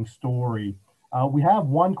fascinating story. We have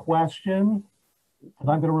one question that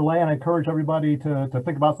I'm going to relay, and I encourage everybody to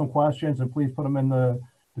think about some questions, and please put them in the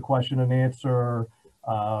question and answer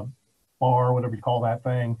bar, whatever you call that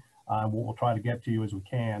thing. We'll try to get to you as we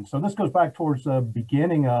can. So this goes back towards the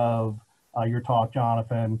beginning of your talk,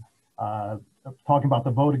 Jonathan, talking about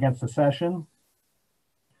the vote against secession.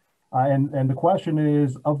 And the question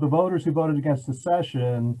is, of the voters who voted against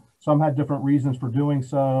secession, some had different reasons for doing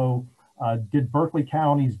so. Did Berkeley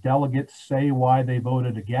County's delegates say why they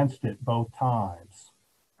voted against it both times?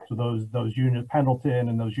 So those Union Pendleton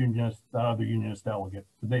and those Unionists, the other Unionist delegates,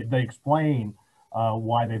 they explain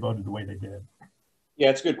why they voted the way they did. Yeah,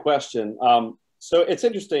 it's a good question. So it's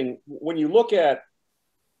interesting when you look at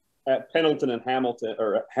Pendleton and Hamilton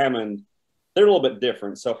or Hammond, they're a little bit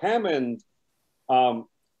different. So Hammond,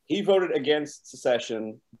 he voted against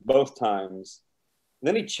secession both times. And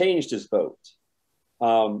then he changed his vote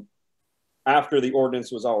after the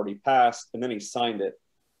ordinance was already passed, and then he signed it.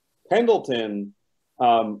 Pendleton,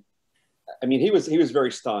 I mean, he was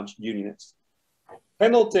very staunch Unionist.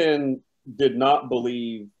 Pendleton did not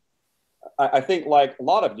believe, I think like a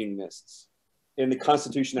lot of Unionists, in the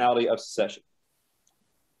constitutionality of secession.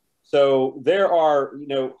 So there are, you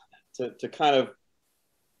know, to kind of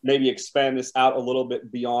maybe expand this out a little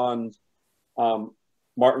bit beyond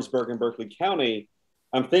Martinsburg and Berkeley County,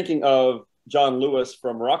 I'm thinking of John Lewis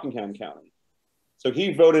from Rockingham County. So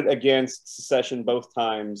he voted against secession both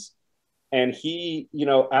times, and he, you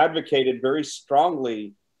know, advocated very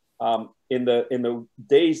strongly in the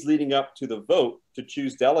days leading up to the vote to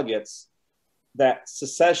choose delegates that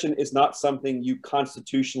secession is not something you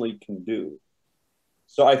constitutionally can do.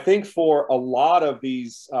 So I think for a lot of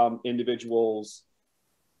these individuals,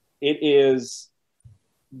 it is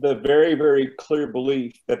the very, very clear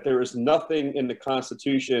belief that there is nothing in the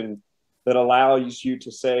Constitution that allows you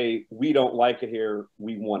to say, we don't like it here,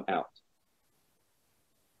 we want out.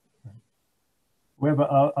 We have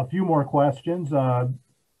a few more questions.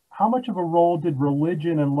 How much of a role did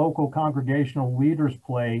religion and local congregational leaders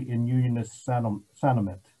play in Unionist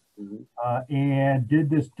sentiment? Mm-hmm. And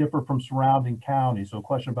did this differ from surrounding counties? So a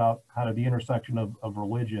question about kind of the intersection of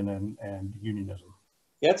religion and unionism.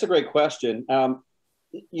 Yeah, that's a great question.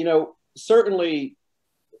 You know, certainly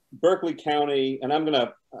Berkeley County, and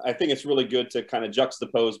I think it's really good to kind of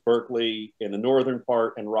juxtapose Berkeley in the northern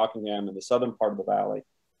part and Rockingham in the southern part of the Valley.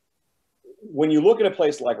 When you look at a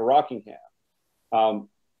place like Rockingham,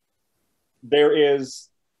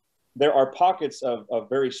 there are pockets of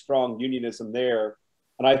very strong unionism there.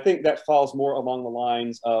 And I think that falls more along the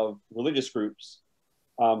lines of religious groups.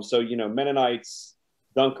 So, you know, Mennonites,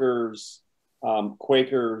 Dunkers,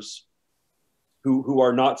 Quakers, who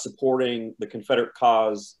are not supporting the Confederate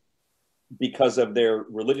cause because of their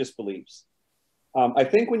religious beliefs. I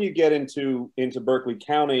think when you get into Berkeley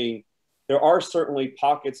County, there are certainly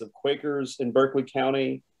pockets of Quakers in Berkeley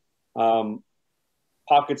County,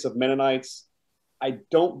 pockets of Mennonites. I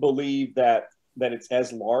don't believe that it's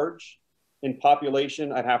as large in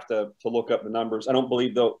population. I'd have to look up the numbers. I don't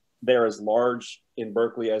believe they're as large in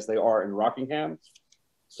Berkeley as they are in Rockingham.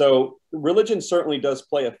 So religion certainly does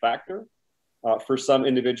play a factor for some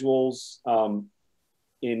individuals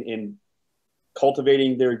in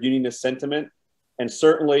cultivating their unionist sentiment. And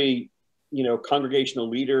certainly, you know, congregational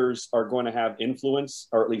leaders are going to have influence,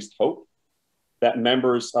 or at least hope, that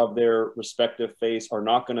members of their respective faiths are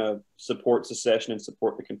not going to support secession and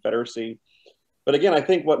support the Confederacy. But again, I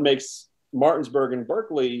think what makes Martinsburg and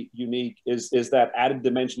Berkeley unique is that added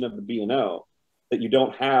dimension of the B&O that you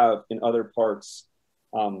don't have in other parts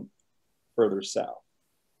further south.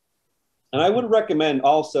 And I would recommend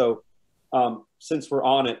also, since we're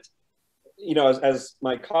on it, you know, as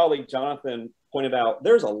my colleague Jonathan pointed out,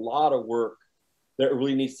 there's a lot of work that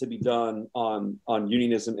really needs to be done on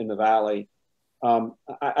unionism in the Valley.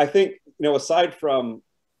 I think, you know, aside from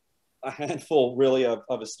a handful really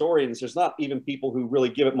of historians, there's not even people who really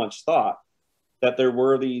give it much thought that there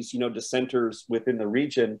were these, you know, dissenters within the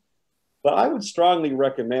region. But I would strongly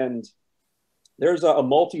recommend, there's a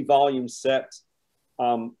multi-volume set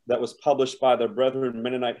that was published by the Brethren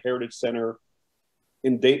Mennonite Heritage Center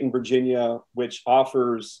in Dayton, Virginia, which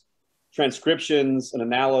offers transcriptions and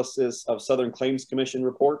analysis of Southern Claims Commission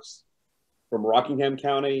reports from Rockingham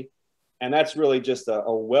County. And that's really just a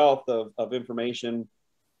wealth of information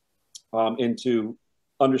into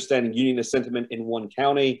understanding Unionist sentiment in one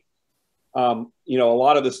county. You know, a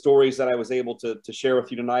lot of the stories that I was able to share with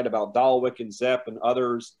you tonight about Dalwick and Zepp and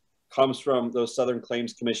others comes from those Southern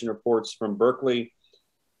Claims Commission reports from Berkeley.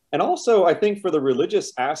 And also, I think for the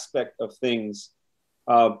religious aspect of things,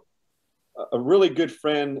 a really good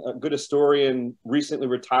friend, a good historian, recently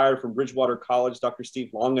retired from Bridgewater College, Dr.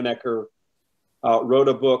 Steve Longenecker, wrote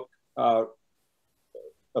a book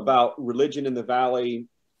about religion in the Valley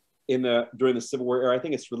during the Civil War era. I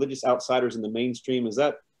think it's Religious Outsiders in the Mainstream. Is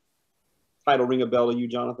that title ring a bell to you,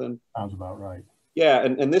 Jonathan? Sounds about right. Yeah,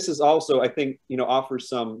 and this is also, I think, you know, offers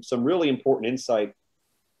some really important insight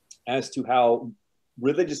as to how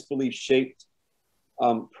religious belief shaped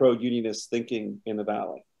pro-unionist thinking in the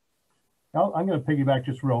Valley. Now, I'm going to piggyback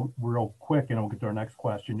just real quick, and we'll get to our next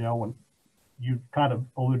question. You know, when you kind of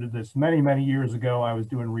alluded to this many years ago, I was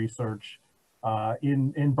doing research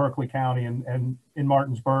in Berkeley County and in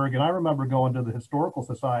Martinsburg, and I remember going to the Historical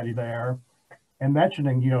Society there and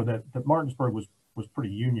mentioning, you know, that Martinsburg was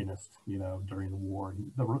pretty Unionist, you know, during the war.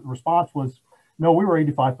 And the response was, no, we were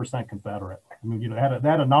 85% Confederate. I mean, you know, they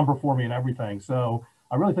had a number for me and everything. So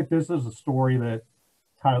I really think this is a story that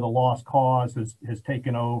kind of the lost cause has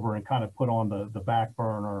taken over and kind of put on the back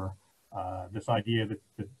burner this idea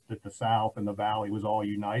that the South and the Valley was all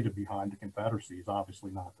united behind the Confederacy is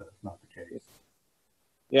obviously not the case.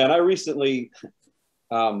 Yeah, and I recently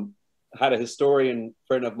had a historian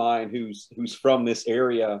friend of mine who's from this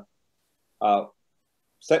area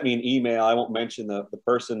sent me an email. I won't mention the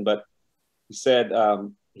person, but he said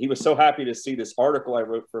he was so happy to see this article I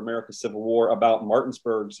wrote for America's Civil War about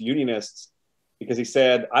Martinsburg's Unionists, because he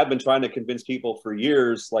said, I've been trying to convince people for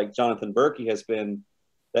years, like Jonathan Berkey has been,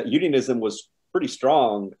 that unionism was pretty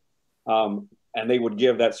strong. And they would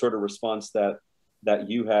give that sort of response that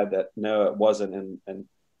you had, that no, it wasn't.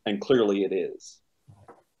 And clearly it is.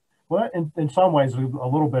 Well, in some ways, a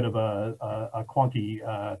little bit of a clunky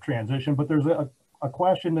transition, but there's a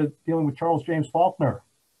question that dealing with Charles James Faulkner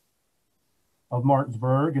of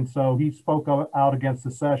Martinsburg. And so he spoke out against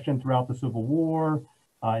secession throughout the Civil War,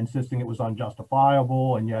 insisting it was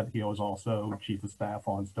unjustifiable. And yet he was also chief of staff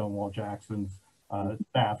on Stonewall Jackson's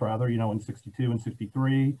staff, rather, you know, in 62 and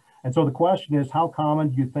 63. And so the question is, how common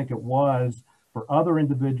do you think it was for other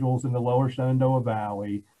individuals in the lower Shenandoah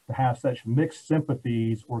Valley to have such mixed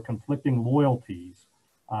sympathies or conflicting loyalties,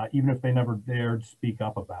 even if they never dared speak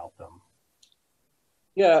up about them?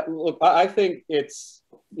 Yeah, look, I think it's,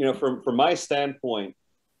 you know, from my standpoint,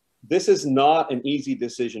 this is not an easy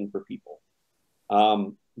decision for people.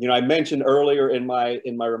 You know, I mentioned earlier in my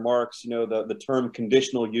remarks, you know, the term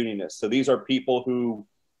conditional unionists. So these are people who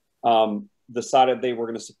decided they were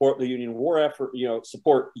going to support the Union war effort, you know,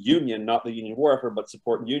 support Union, not the Union war effort, but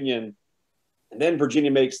support Union. And then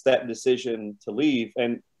Virginia makes that decision to leave.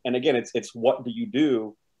 And again, it's what do you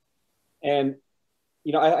do? And,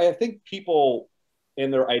 you know, I think people in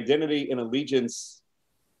their identity and allegiance,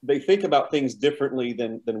 they think about things differently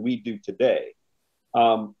than we do today.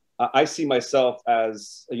 I see myself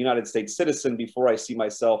as a United States citizen before I see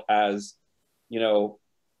myself as, you know,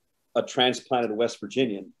 a transplanted West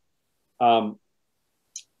Virginian. So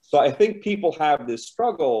I think people have this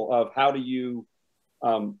struggle of how do you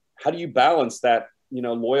balance that, you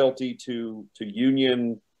know, loyalty to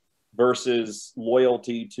Union versus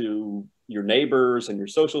loyalty to your neighbors and your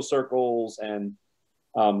social circles and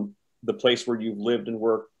the place where you've lived and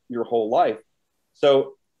worked your whole life.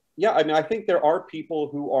 So yeah, I mean, I think there are people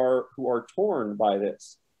who are torn by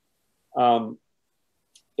this.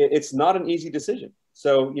 It's not an easy decision.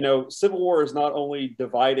 So, you know, Civil War is not only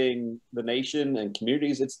dividing the nation and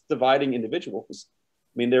communities, it's dividing individuals.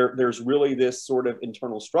 I mean, there's really this sort of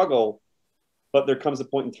internal struggle, but there comes a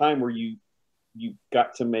point in time where you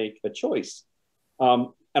got to make a choice.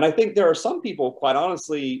 And I think there are some people, quite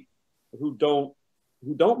honestly, who don't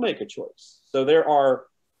make a choice. So there are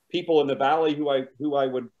people in the Valley who I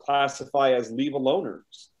would classify as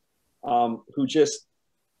leave-aloners, who just,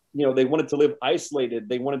 they wanted to live isolated.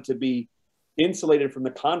 They wanted to be insulated from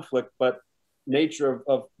the conflict, but nature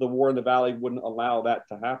of the war in the Valley wouldn't allow that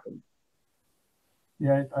to happen.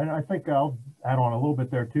 Yeah, and I think I'll add on a little bit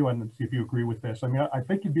there too, and see if you agree with this. I mean, I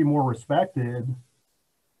think you'd be more respected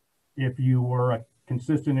if you were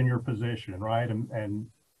consistent in your position, right? And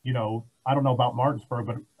I don't know about Martinsburg,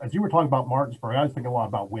 but as you were talking about Martinsburg, I was thinking a lot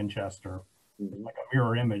about Winchester, like a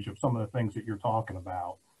mirror image of some of the things that you're talking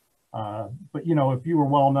about. But if you were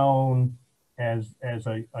well known as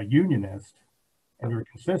a Unionist and you're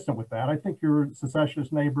consistent with that, I think your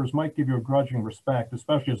secessionist neighbors might give you a grudging respect,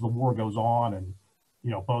 especially as the war goes on and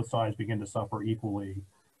both sides begin to suffer equally.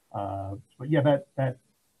 But yeah, that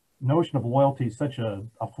notion of loyalty is such a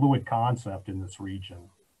fluid concept in this region.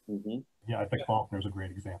 Yeah, I think Faulkner's a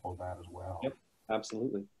great example of that as well. Yep,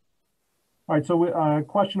 absolutely. All right, so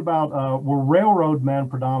question about, were railroad men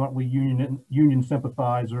predominantly Union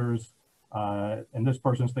sympathizers? And this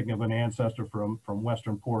person's thinking of an ancestor from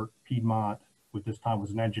Western Port, Piedmont, who at this time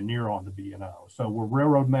was an engineer on the B&O. So were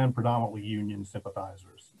railroad men predominantly Union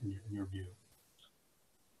sympathizers in your view?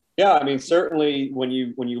 Yeah, I mean, certainly when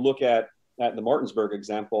you look at the Martinsburg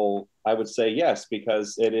example, I would say yes,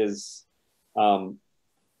 because it is,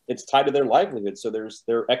 it's tied to their livelihood. So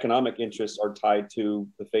their economic interests are tied to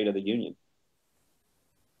the fate of the Union.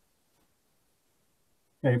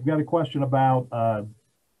 Okay, we've got a question about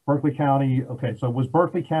Berkeley County. Okay, so was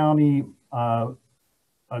Berkeley County a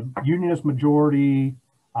Unionist majority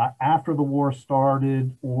after the war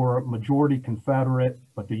started, or majority Confederate,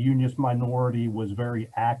 but the Unionist minority was very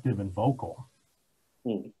active and vocal?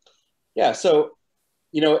 Yeah, so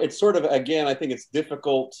it's sort of, again, I think it's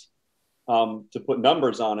difficult to put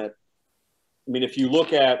numbers on it. I mean, if you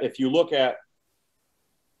look at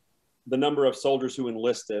the number of soldiers who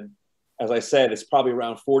enlisted, as I said, it's probably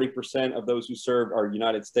around 40% of those who served are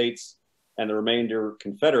United States and the remainder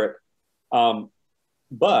Confederate.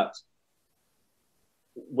 But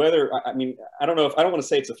whether, I mean, I don't want to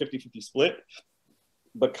say it's a 50-50 split,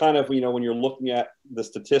 but kind of, when you're looking at the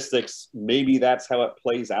statistics, maybe that's how it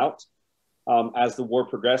plays out as the war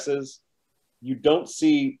progresses. You don't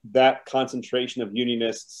see that concentration of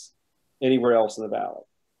Unionists anywhere else in the Valley.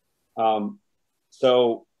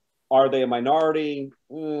 So are they a minority?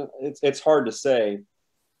 It's hard to say.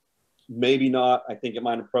 Maybe not. I think it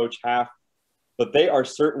might approach half, but they are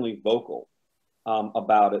certainly vocal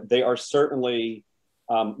about it. They are certainly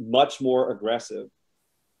much more aggressive.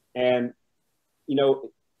 And,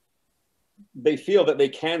 they feel that they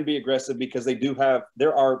can be aggressive because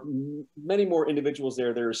there are many more individuals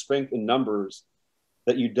there. There is strength in numbers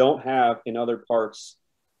that you don't have in other parts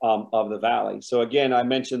of the Valley. So again, I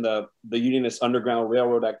mentioned the Unionist Underground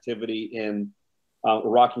Railroad activity in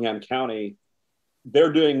Rockingham County.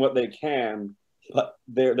 They're doing what they can, but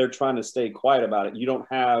they're trying to stay quiet about it. You don't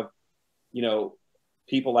have,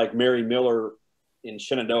 people like Mary Miller in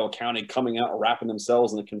Shenandoah County coming out and wrapping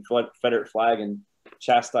themselves in the Confederate flag and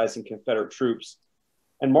chastising Confederate troops.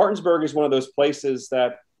 And Martinsburg is one of those places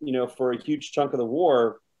that, for a huge chunk of the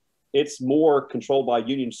war, it's more controlled by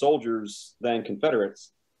Union soldiers than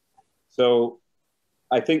Confederates. So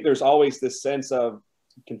I think there's always this sense of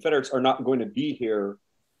Confederates are not going to be here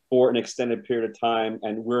for an extended period of time,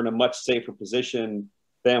 and we're in a much safer position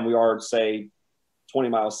than we are, say, 20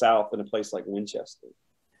 miles south in a place like Winchester.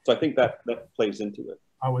 So I think that plays into it.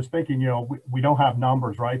 I was thinking, we don't have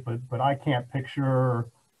numbers, right? But I can't picture,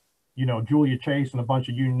 Julia Chase and a bunch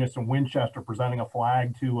of Unionists in Winchester presenting a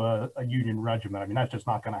flag to a Union regiment. I mean, that's just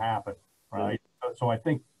not going to happen, right? Yeah. So I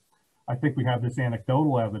think we have this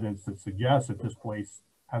anecdotal evidence that suggests that this place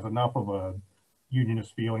has enough of a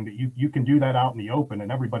Unionist feeling that you can do that out in the open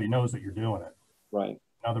and everybody knows that you're doing it. Right.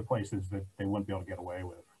 In other places that they wouldn't be able to get away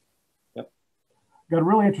with. Yep. Got a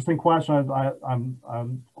really interesting question.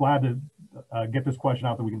 I'm glad to get this question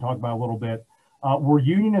out that we can talk about a little bit. Were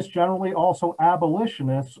Unionists generally also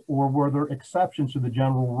abolitionists, or were there exceptions to the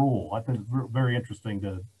general rule? I think it's very interesting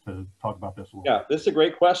to talk about this a little bit. This is a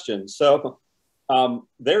great question. So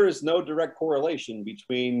there is no direct correlation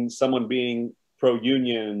between someone being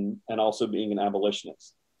pro-union and also being an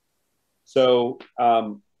abolitionist. So,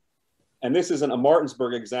 and this isn't a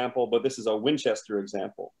Martinsburg example, but this is a Winchester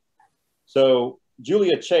example. So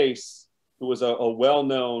Julia Chase, who was a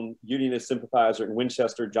well-known Unionist sympathizer in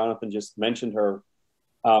Winchester, Jonathan just mentioned her,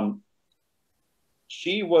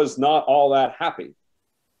 she was not all that happy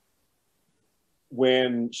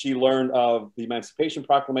when she learned of the Emancipation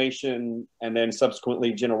Proclamation and then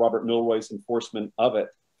subsequently General Robert Milroy's enforcement of it.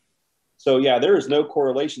 So yeah, there is no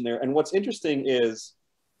correlation there. And what's interesting is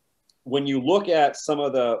when you look at some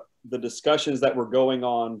of the discussions that were going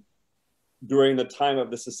on during the time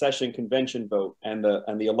of the secession convention vote and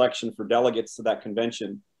the election for delegates to that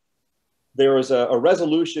convention, there was a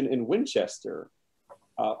resolution in Winchester,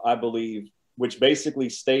 I believe, which basically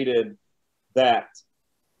stated that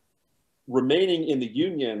remaining in the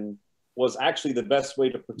Union was actually the best way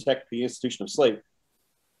to protect the institution of slavery.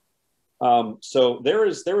 So there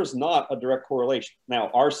is not a direct correlation.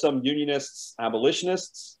 Now, are some Unionists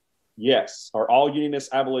abolitionists? Yes. Are all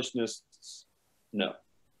Unionists abolitionists? No.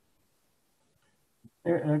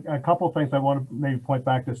 A couple of things I want to maybe point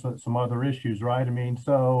back to some other issues, right? I mean,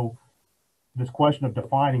 so this question of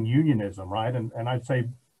defining unionism, right? And I'd say,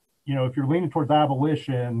 you know, if you're leaning towards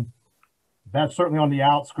abolition, that's certainly on the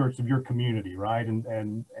outskirts of your community, right?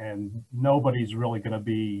 And nobody's really going to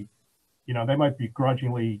be, you know, they might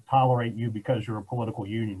begrudgingly tolerate you because you're a political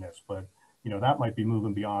unionist, but, you know, that might be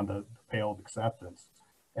moving beyond the pale of acceptance.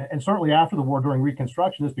 And certainly after the war, during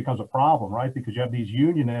Reconstruction, this becomes a problem, right? Because you have these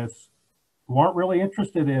unionists who aren't really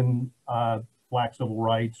interested in Black civil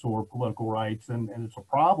rights or political rights. And it's a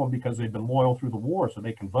problem because they've been loyal through the war, so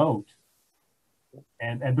they can vote.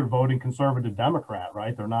 And they're voting conservative Democrat,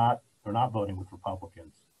 right? They're not voting with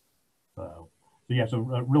Republicans. So yeah, it's a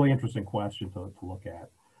really interesting question to look at.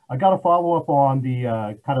 I got to follow up on the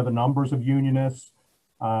kind of the numbers of unionists.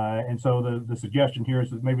 And so the suggestion here is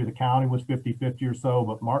that maybe the county was 50-50 or so,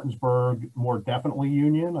 but Martinsburg more definitely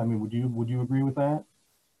union. I mean, would you agree with that?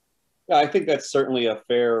 Yeah, I think that's certainly a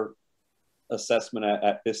fair assessment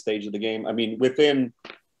at this stage of the game. I mean,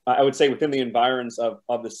 I would say within the environs of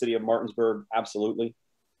the city of Martinsburg, absolutely.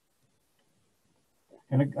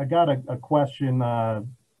 And I got a question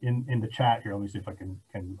in the chat here. Let me see if I can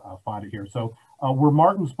find it here. So were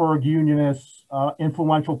Martinsburg Unionists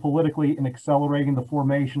influential politically in accelerating the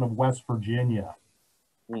formation of West Virginia?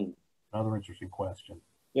 Another interesting question.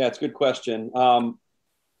 Yeah, it's a good question.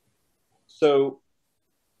 So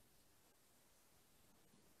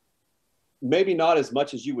maybe not as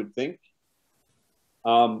much as you would think.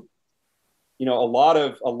 You know, a lot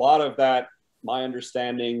of that, my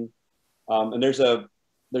understanding, and there's a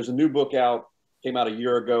new book came out a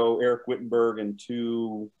year ago. Eric Wittenberg and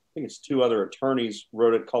two other attorneys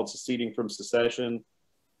wrote it, called Seceding from Secession.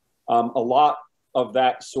 A lot of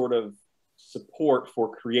that sort of support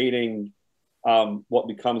for creating what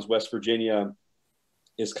becomes West Virginia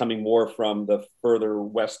is coming more from the further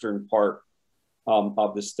western part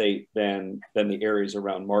of the state than the areas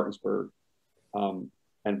around Martinsburg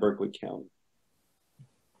and Berkeley County.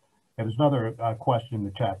 Yeah, there's another question in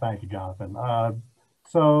the chat. Thank you, Jonathan.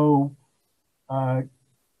 So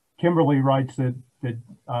Kimberly writes that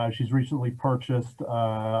she's recently purchased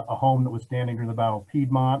a home that was standing during the Battle of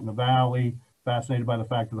Piedmont in the Valley, fascinated by the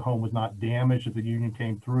fact that the home was not damaged as the Union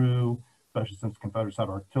came through, especially since the Confederates had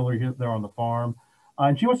artillery there on the farm.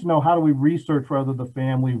 And she wants to know, how do we research whether the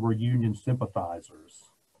family were Union sympathizers?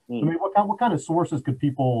 I mean, what kind of sources could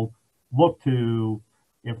people look to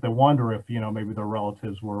if they wonder if, you know, maybe their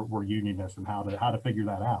relatives were Unionists, and how to figure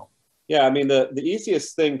that out? Yeah, I mean, the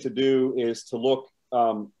easiest thing to do is to look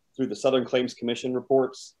through the Southern Claims Commission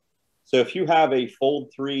reports. So if you have a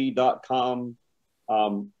fold3.com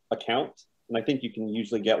account, and I think you can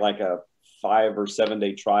usually get like a 5 or 7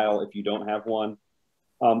 day trial if you don't have one.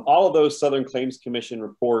 All of those Southern Claims Commission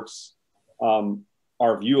reports are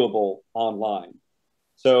viewable online.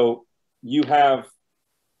 So you have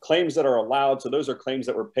claims that are allowed. So those are claims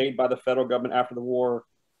that were paid by the federal government after the war,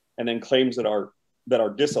 and then claims that are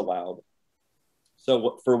disallowed.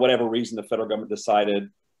 So for whatever reason, the federal government decided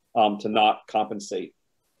to not compensate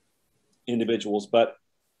individuals. But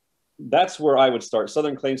that's where I would start.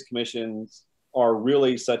 Southern Claims Commissions are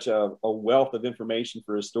really such a wealth of information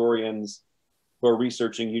for historians who are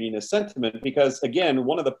researching Unionist sentiment, because again,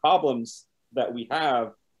 one of the problems that we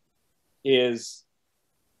have is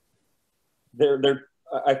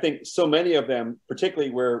I think so many of them, particularly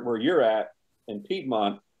where you're at in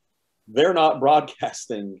Piedmont, they're not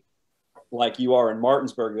broadcasting like you are in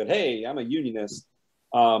Martinsburg that, hey, I'm a Unionist.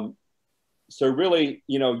 So really,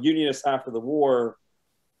 you know, Unionists after the war,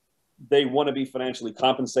 they want to be financially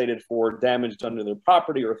compensated for damage done to their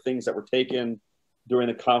property or things that were taken during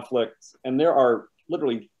the conflict. And there are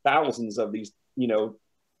literally thousands of these, you know,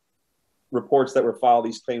 reports that were filed,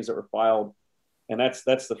 these claims that were filed. And that's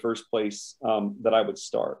the first place that I would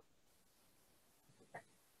start.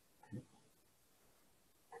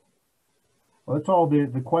 Well, that's all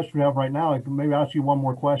the question we have right now. I can maybe ask you one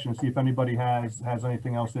more question, see if anybody has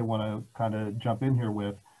anything else they want to kind of jump in here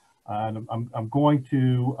with. And I'm going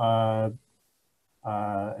to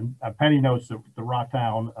And Penny notes that the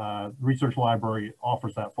Rocktown Research Library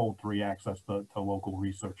offers that fold 3 access to local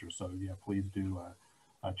researchers. So yeah, please do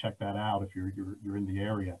check that out if you're in the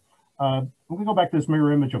area. When we go back to this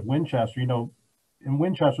mirror image of Winchester, you know, in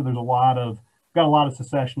Winchester, there's got a lot of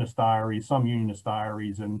secessionist diaries, some Unionist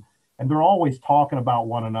diaries, and they're always talking about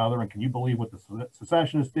one another. And can you believe what the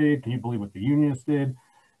secessionists did? Can you believe what the Unionists did?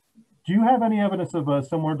 Do you have any evidence of a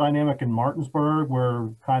similar dynamic in Martinsburg where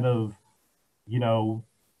kind of, you know,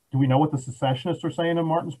 do we know what the secessionists are saying in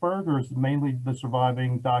Martinsburg, or is mainly the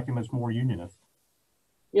surviving documents more Unionist?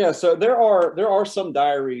 Yeah, so there are some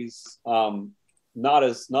diaries not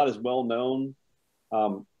as well known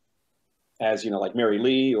as, you know, like Mary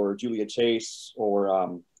Lee or Julia Chase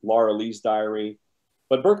or Laura Lee's diary.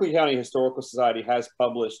 But Berkeley County Historical Society has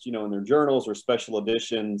published, you know, in their journals or special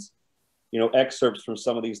editions, you know, excerpts from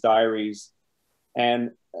some of these diaries,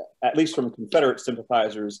 and at least from Confederate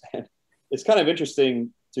sympathizers. And it's kind of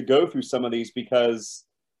interesting to go through some of these because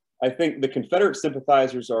I think the Confederate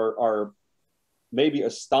sympathizers are maybe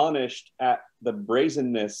astonished at the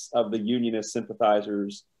brazenness of the Unionist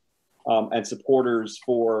sympathizers and supporters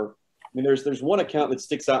for, I mean, there's one account that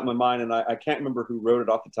sticks out in my mind, and I can't remember who wrote it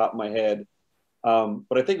off the top of my head,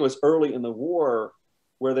 but I think it was early in the war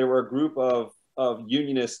where there were a group of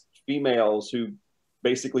Unionist females who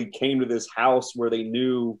basically came to this house where they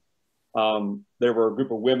knew there were a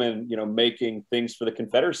group of women, you know, making things for the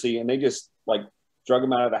Confederacy, and they just like drug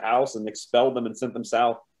them out of the house and expelled them and sent them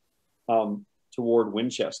south toward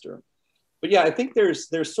Winchester. But yeah, I think there's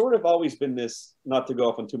sort of always been this, not to go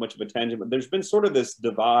off on too much of a tangent, but there's been sort of this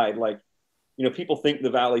divide, like, you know, people think the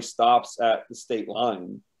Valley stops at the state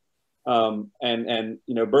line. And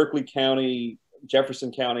you know, Berkeley County,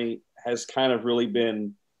 Jefferson County has kind of really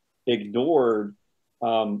been ignored.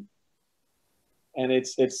 And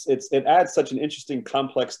it adds such an interesting,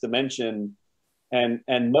 complex dimension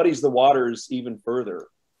and muddies the waters even further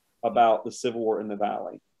about the Civil War in the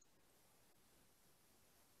Valley.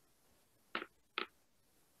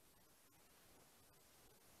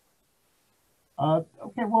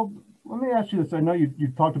 Okay, well, let me ask you this. I know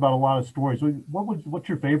you've talked about a lot of stories. What's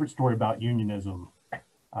your favorite story about unionism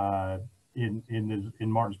in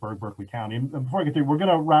Martinsburg, Berkeley County? And before I get to, we're going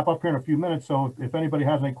to wrap up here in a few minutes. So if anybody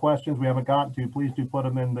has any questions we haven't gotten to, please do put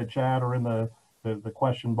them in the chat or in the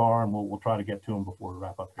question bar, and we'll try to get to them before we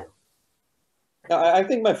wrap up here. I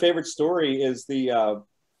think my favorite story is the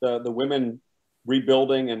women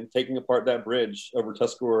rebuilding and taking apart that bridge over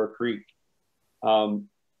Tuscarora Creek.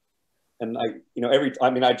 And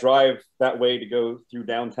I drive that way to go through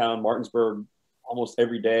downtown Martinsburg almost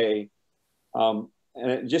every day. And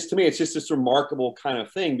to me, it's just this remarkable kind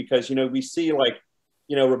of thing because, you know, we see like,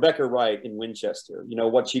 you know, Rebecca Wright in Winchester, you know,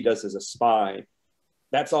 what she does as a spy.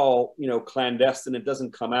 That's all, you know, clandestine. It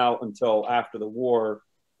doesn't come out until after the war.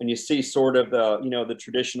 And you see sort of the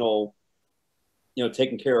traditional, you know,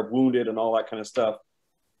 taking care of wounded and all that kind of stuff.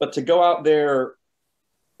 But to go out there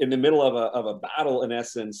in the middle of a battle, in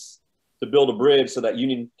essence, to build a bridge so that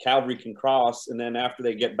Union cavalry can cross, and then after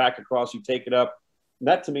they get back across, you take it up. And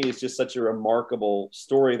that to me is just such a remarkable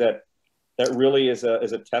story that really is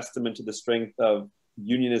a testament to the strength of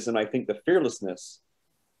unionism. I think the fearlessness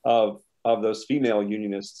of those female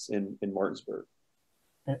unionists in Martinsburg.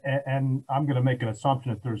 And I'm going to make an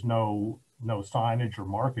assumption that there's no signage or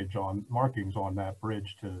markings on that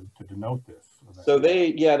bridge to denote this. So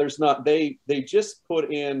there's not. They just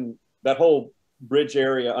put in that whole bridge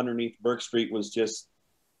area underneath Burke Street was just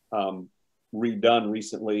redone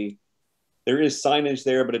recently. There is signage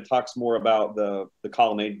there, but it talks more about the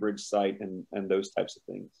Colonnade Bridge site and those types of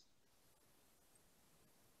things.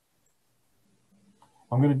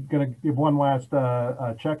 I'm going to give one last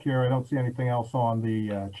check here. I don't see anything else on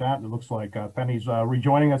the chat. It looks like Penny's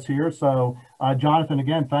rejoining us here. So Jonathan,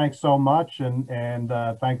 again, thanks so much, and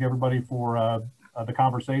thank everybody for the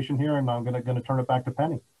conversation here. And I'm going to turn it back to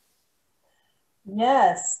Penny.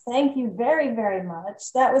 Yes, thank you very, very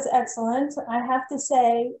much. That was excellent. I have to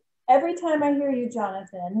say, every time I hear you,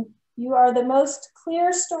 Jonathan, you are the most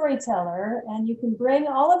clear storyteller, and you can bring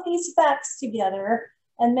all of these facts together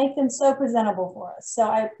and make them so presentable for us. So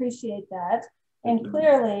I appreciate that. And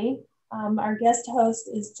clearly, our guest host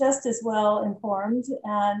is just as well informed,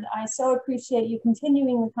 and I so appreciate you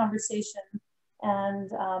continuing the conversation. And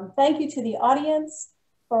thank you to the audience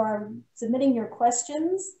for submitting your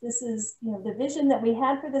questions. This is, you know, the vision that we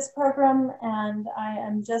had for this program, and I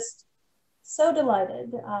am just so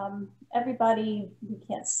delighted. Everybody, we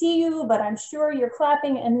can't see you, but I'm sure you're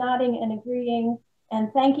clapping and nodding and agreeing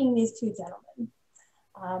and thanking these two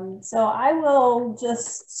gentlemen. So I will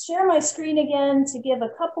just share my screen again to give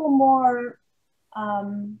a couple more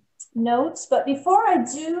notes. But before I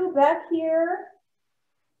do, back here,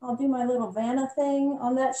 I'll do my little Vanna thing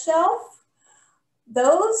on that shelf.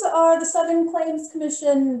 Those are the Southern Claims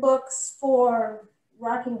Commission books for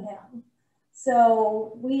Rockingham.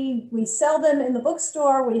 So we sell them in the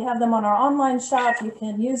bookstore. We have them on our online shop. You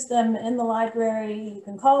can use them in the library. You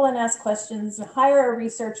can call and ask questions, or hire a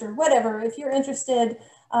researcher, whatever. If you're interested,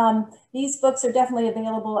 these books are definitely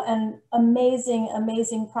available. And amazing,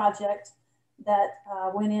 amazing project that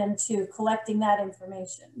went into collecting that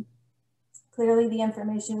information. Clearly the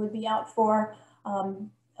information would be out for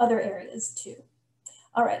other areas too.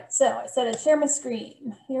 All right, so I said I'd share my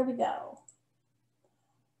screen. Here we go.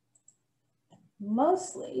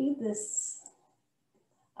 Mostly this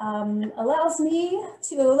allows me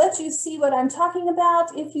to let you see what I'm talking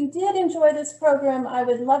about. If you did enjoy this program, I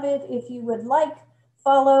would love it if you would like,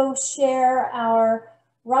 follow, share our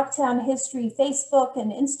Rocktown History Facebook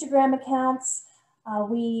and Instagram accounts.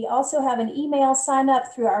 We also have an email sign up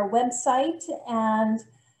through our website, and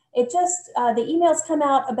it just, the emails come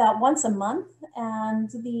out about once a month, and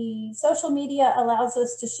the social media allows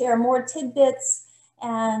us to share more tidbits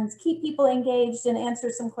and keep people engaged and answer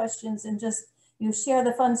some questions, and just share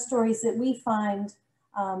the fun stories that we find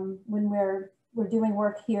when we're doing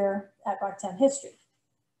work here at Rocktown History.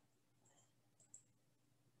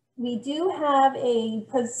 We do have a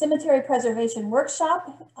cemetery preservation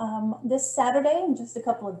workshop this Saturday in just a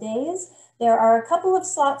couple of days. There are a couple of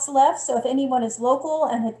slots left, so if anyone is local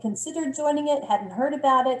and had considered joining it, hadn't heard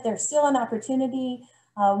about it, there's still an opportunity.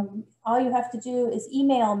 All you have to do is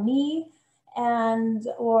email me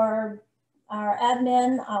or our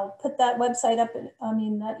admin. I'll put that website up,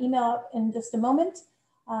 that email up in just a moment.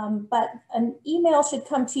 But an email should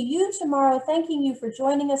come to you tomorrow thanking you for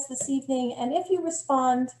joining us this evening. And if you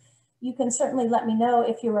respond, you can certainly let me know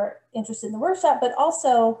if you are interested in the workshop, but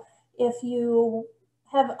also if you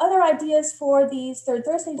have other ideas for these Third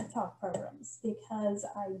Thursday Talk programs, because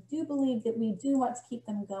I do believe that we do want to keep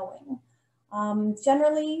them going.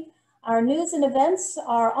 Generally, our news and events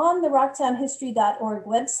are on the rocktownhistory.org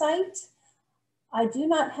website. I do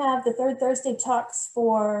not have the Third Thursday Talks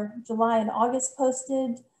for July and August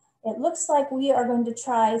posted. It looks like we are going to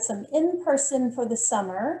try some in-person for the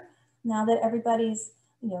summer, now that everybody's,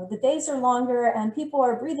 the days are longer and people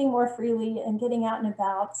are breathing more freely and getting out and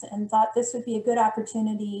about, and thought this would be a good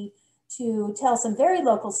opportunity to tell some very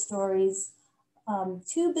local stories.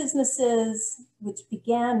 Two businesses which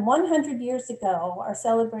began 100 years ago are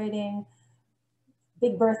celebrating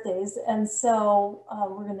big birthdays. And so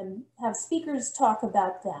we're going to have speakers talk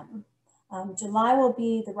about them. July will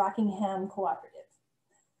be the Rockingham Cooperative.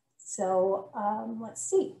 So let's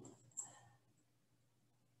see.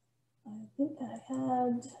 I think I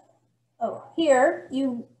had, here,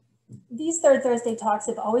 these Third Thursday Talks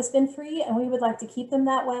have always been free, and we would like to keep them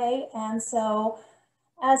that way. And so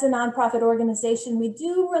as a nonprofit organization, we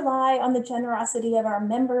do rely on the generosity of our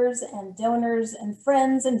members and donors and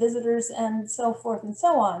friends and visitors and so forth and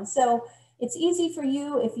so on. So it's easy for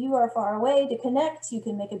you, if you are far away, to connect. You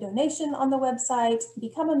can make a donation on the website,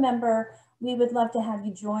 become a member. We would love to have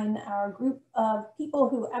you join our group of people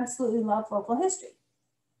who absolutely love local history.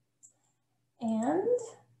 And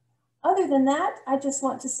other than that, I just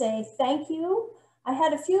want to say thank you. I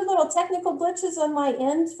had a few little technical glitches on my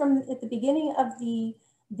end at the beginning of the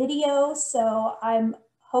video, so I'm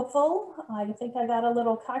hopeful. I think I got a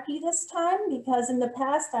little cocky this time, because in the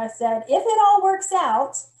past I said, if it all works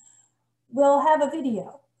out, we'll have a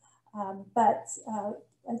video. But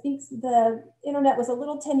I think the internet was a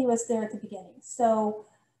little tenuous there at the beginning. So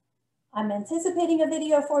I'm anticipating a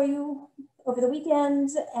video for you over the weekend,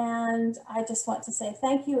 and I just want to say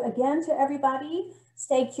thank you again to everybody.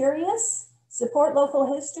 Stay curious, support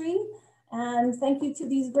local history, and thank you to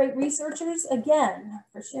these great researchers again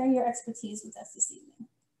for sharing your expertise with us this evening.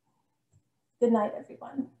 Good night,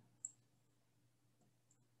 everyone.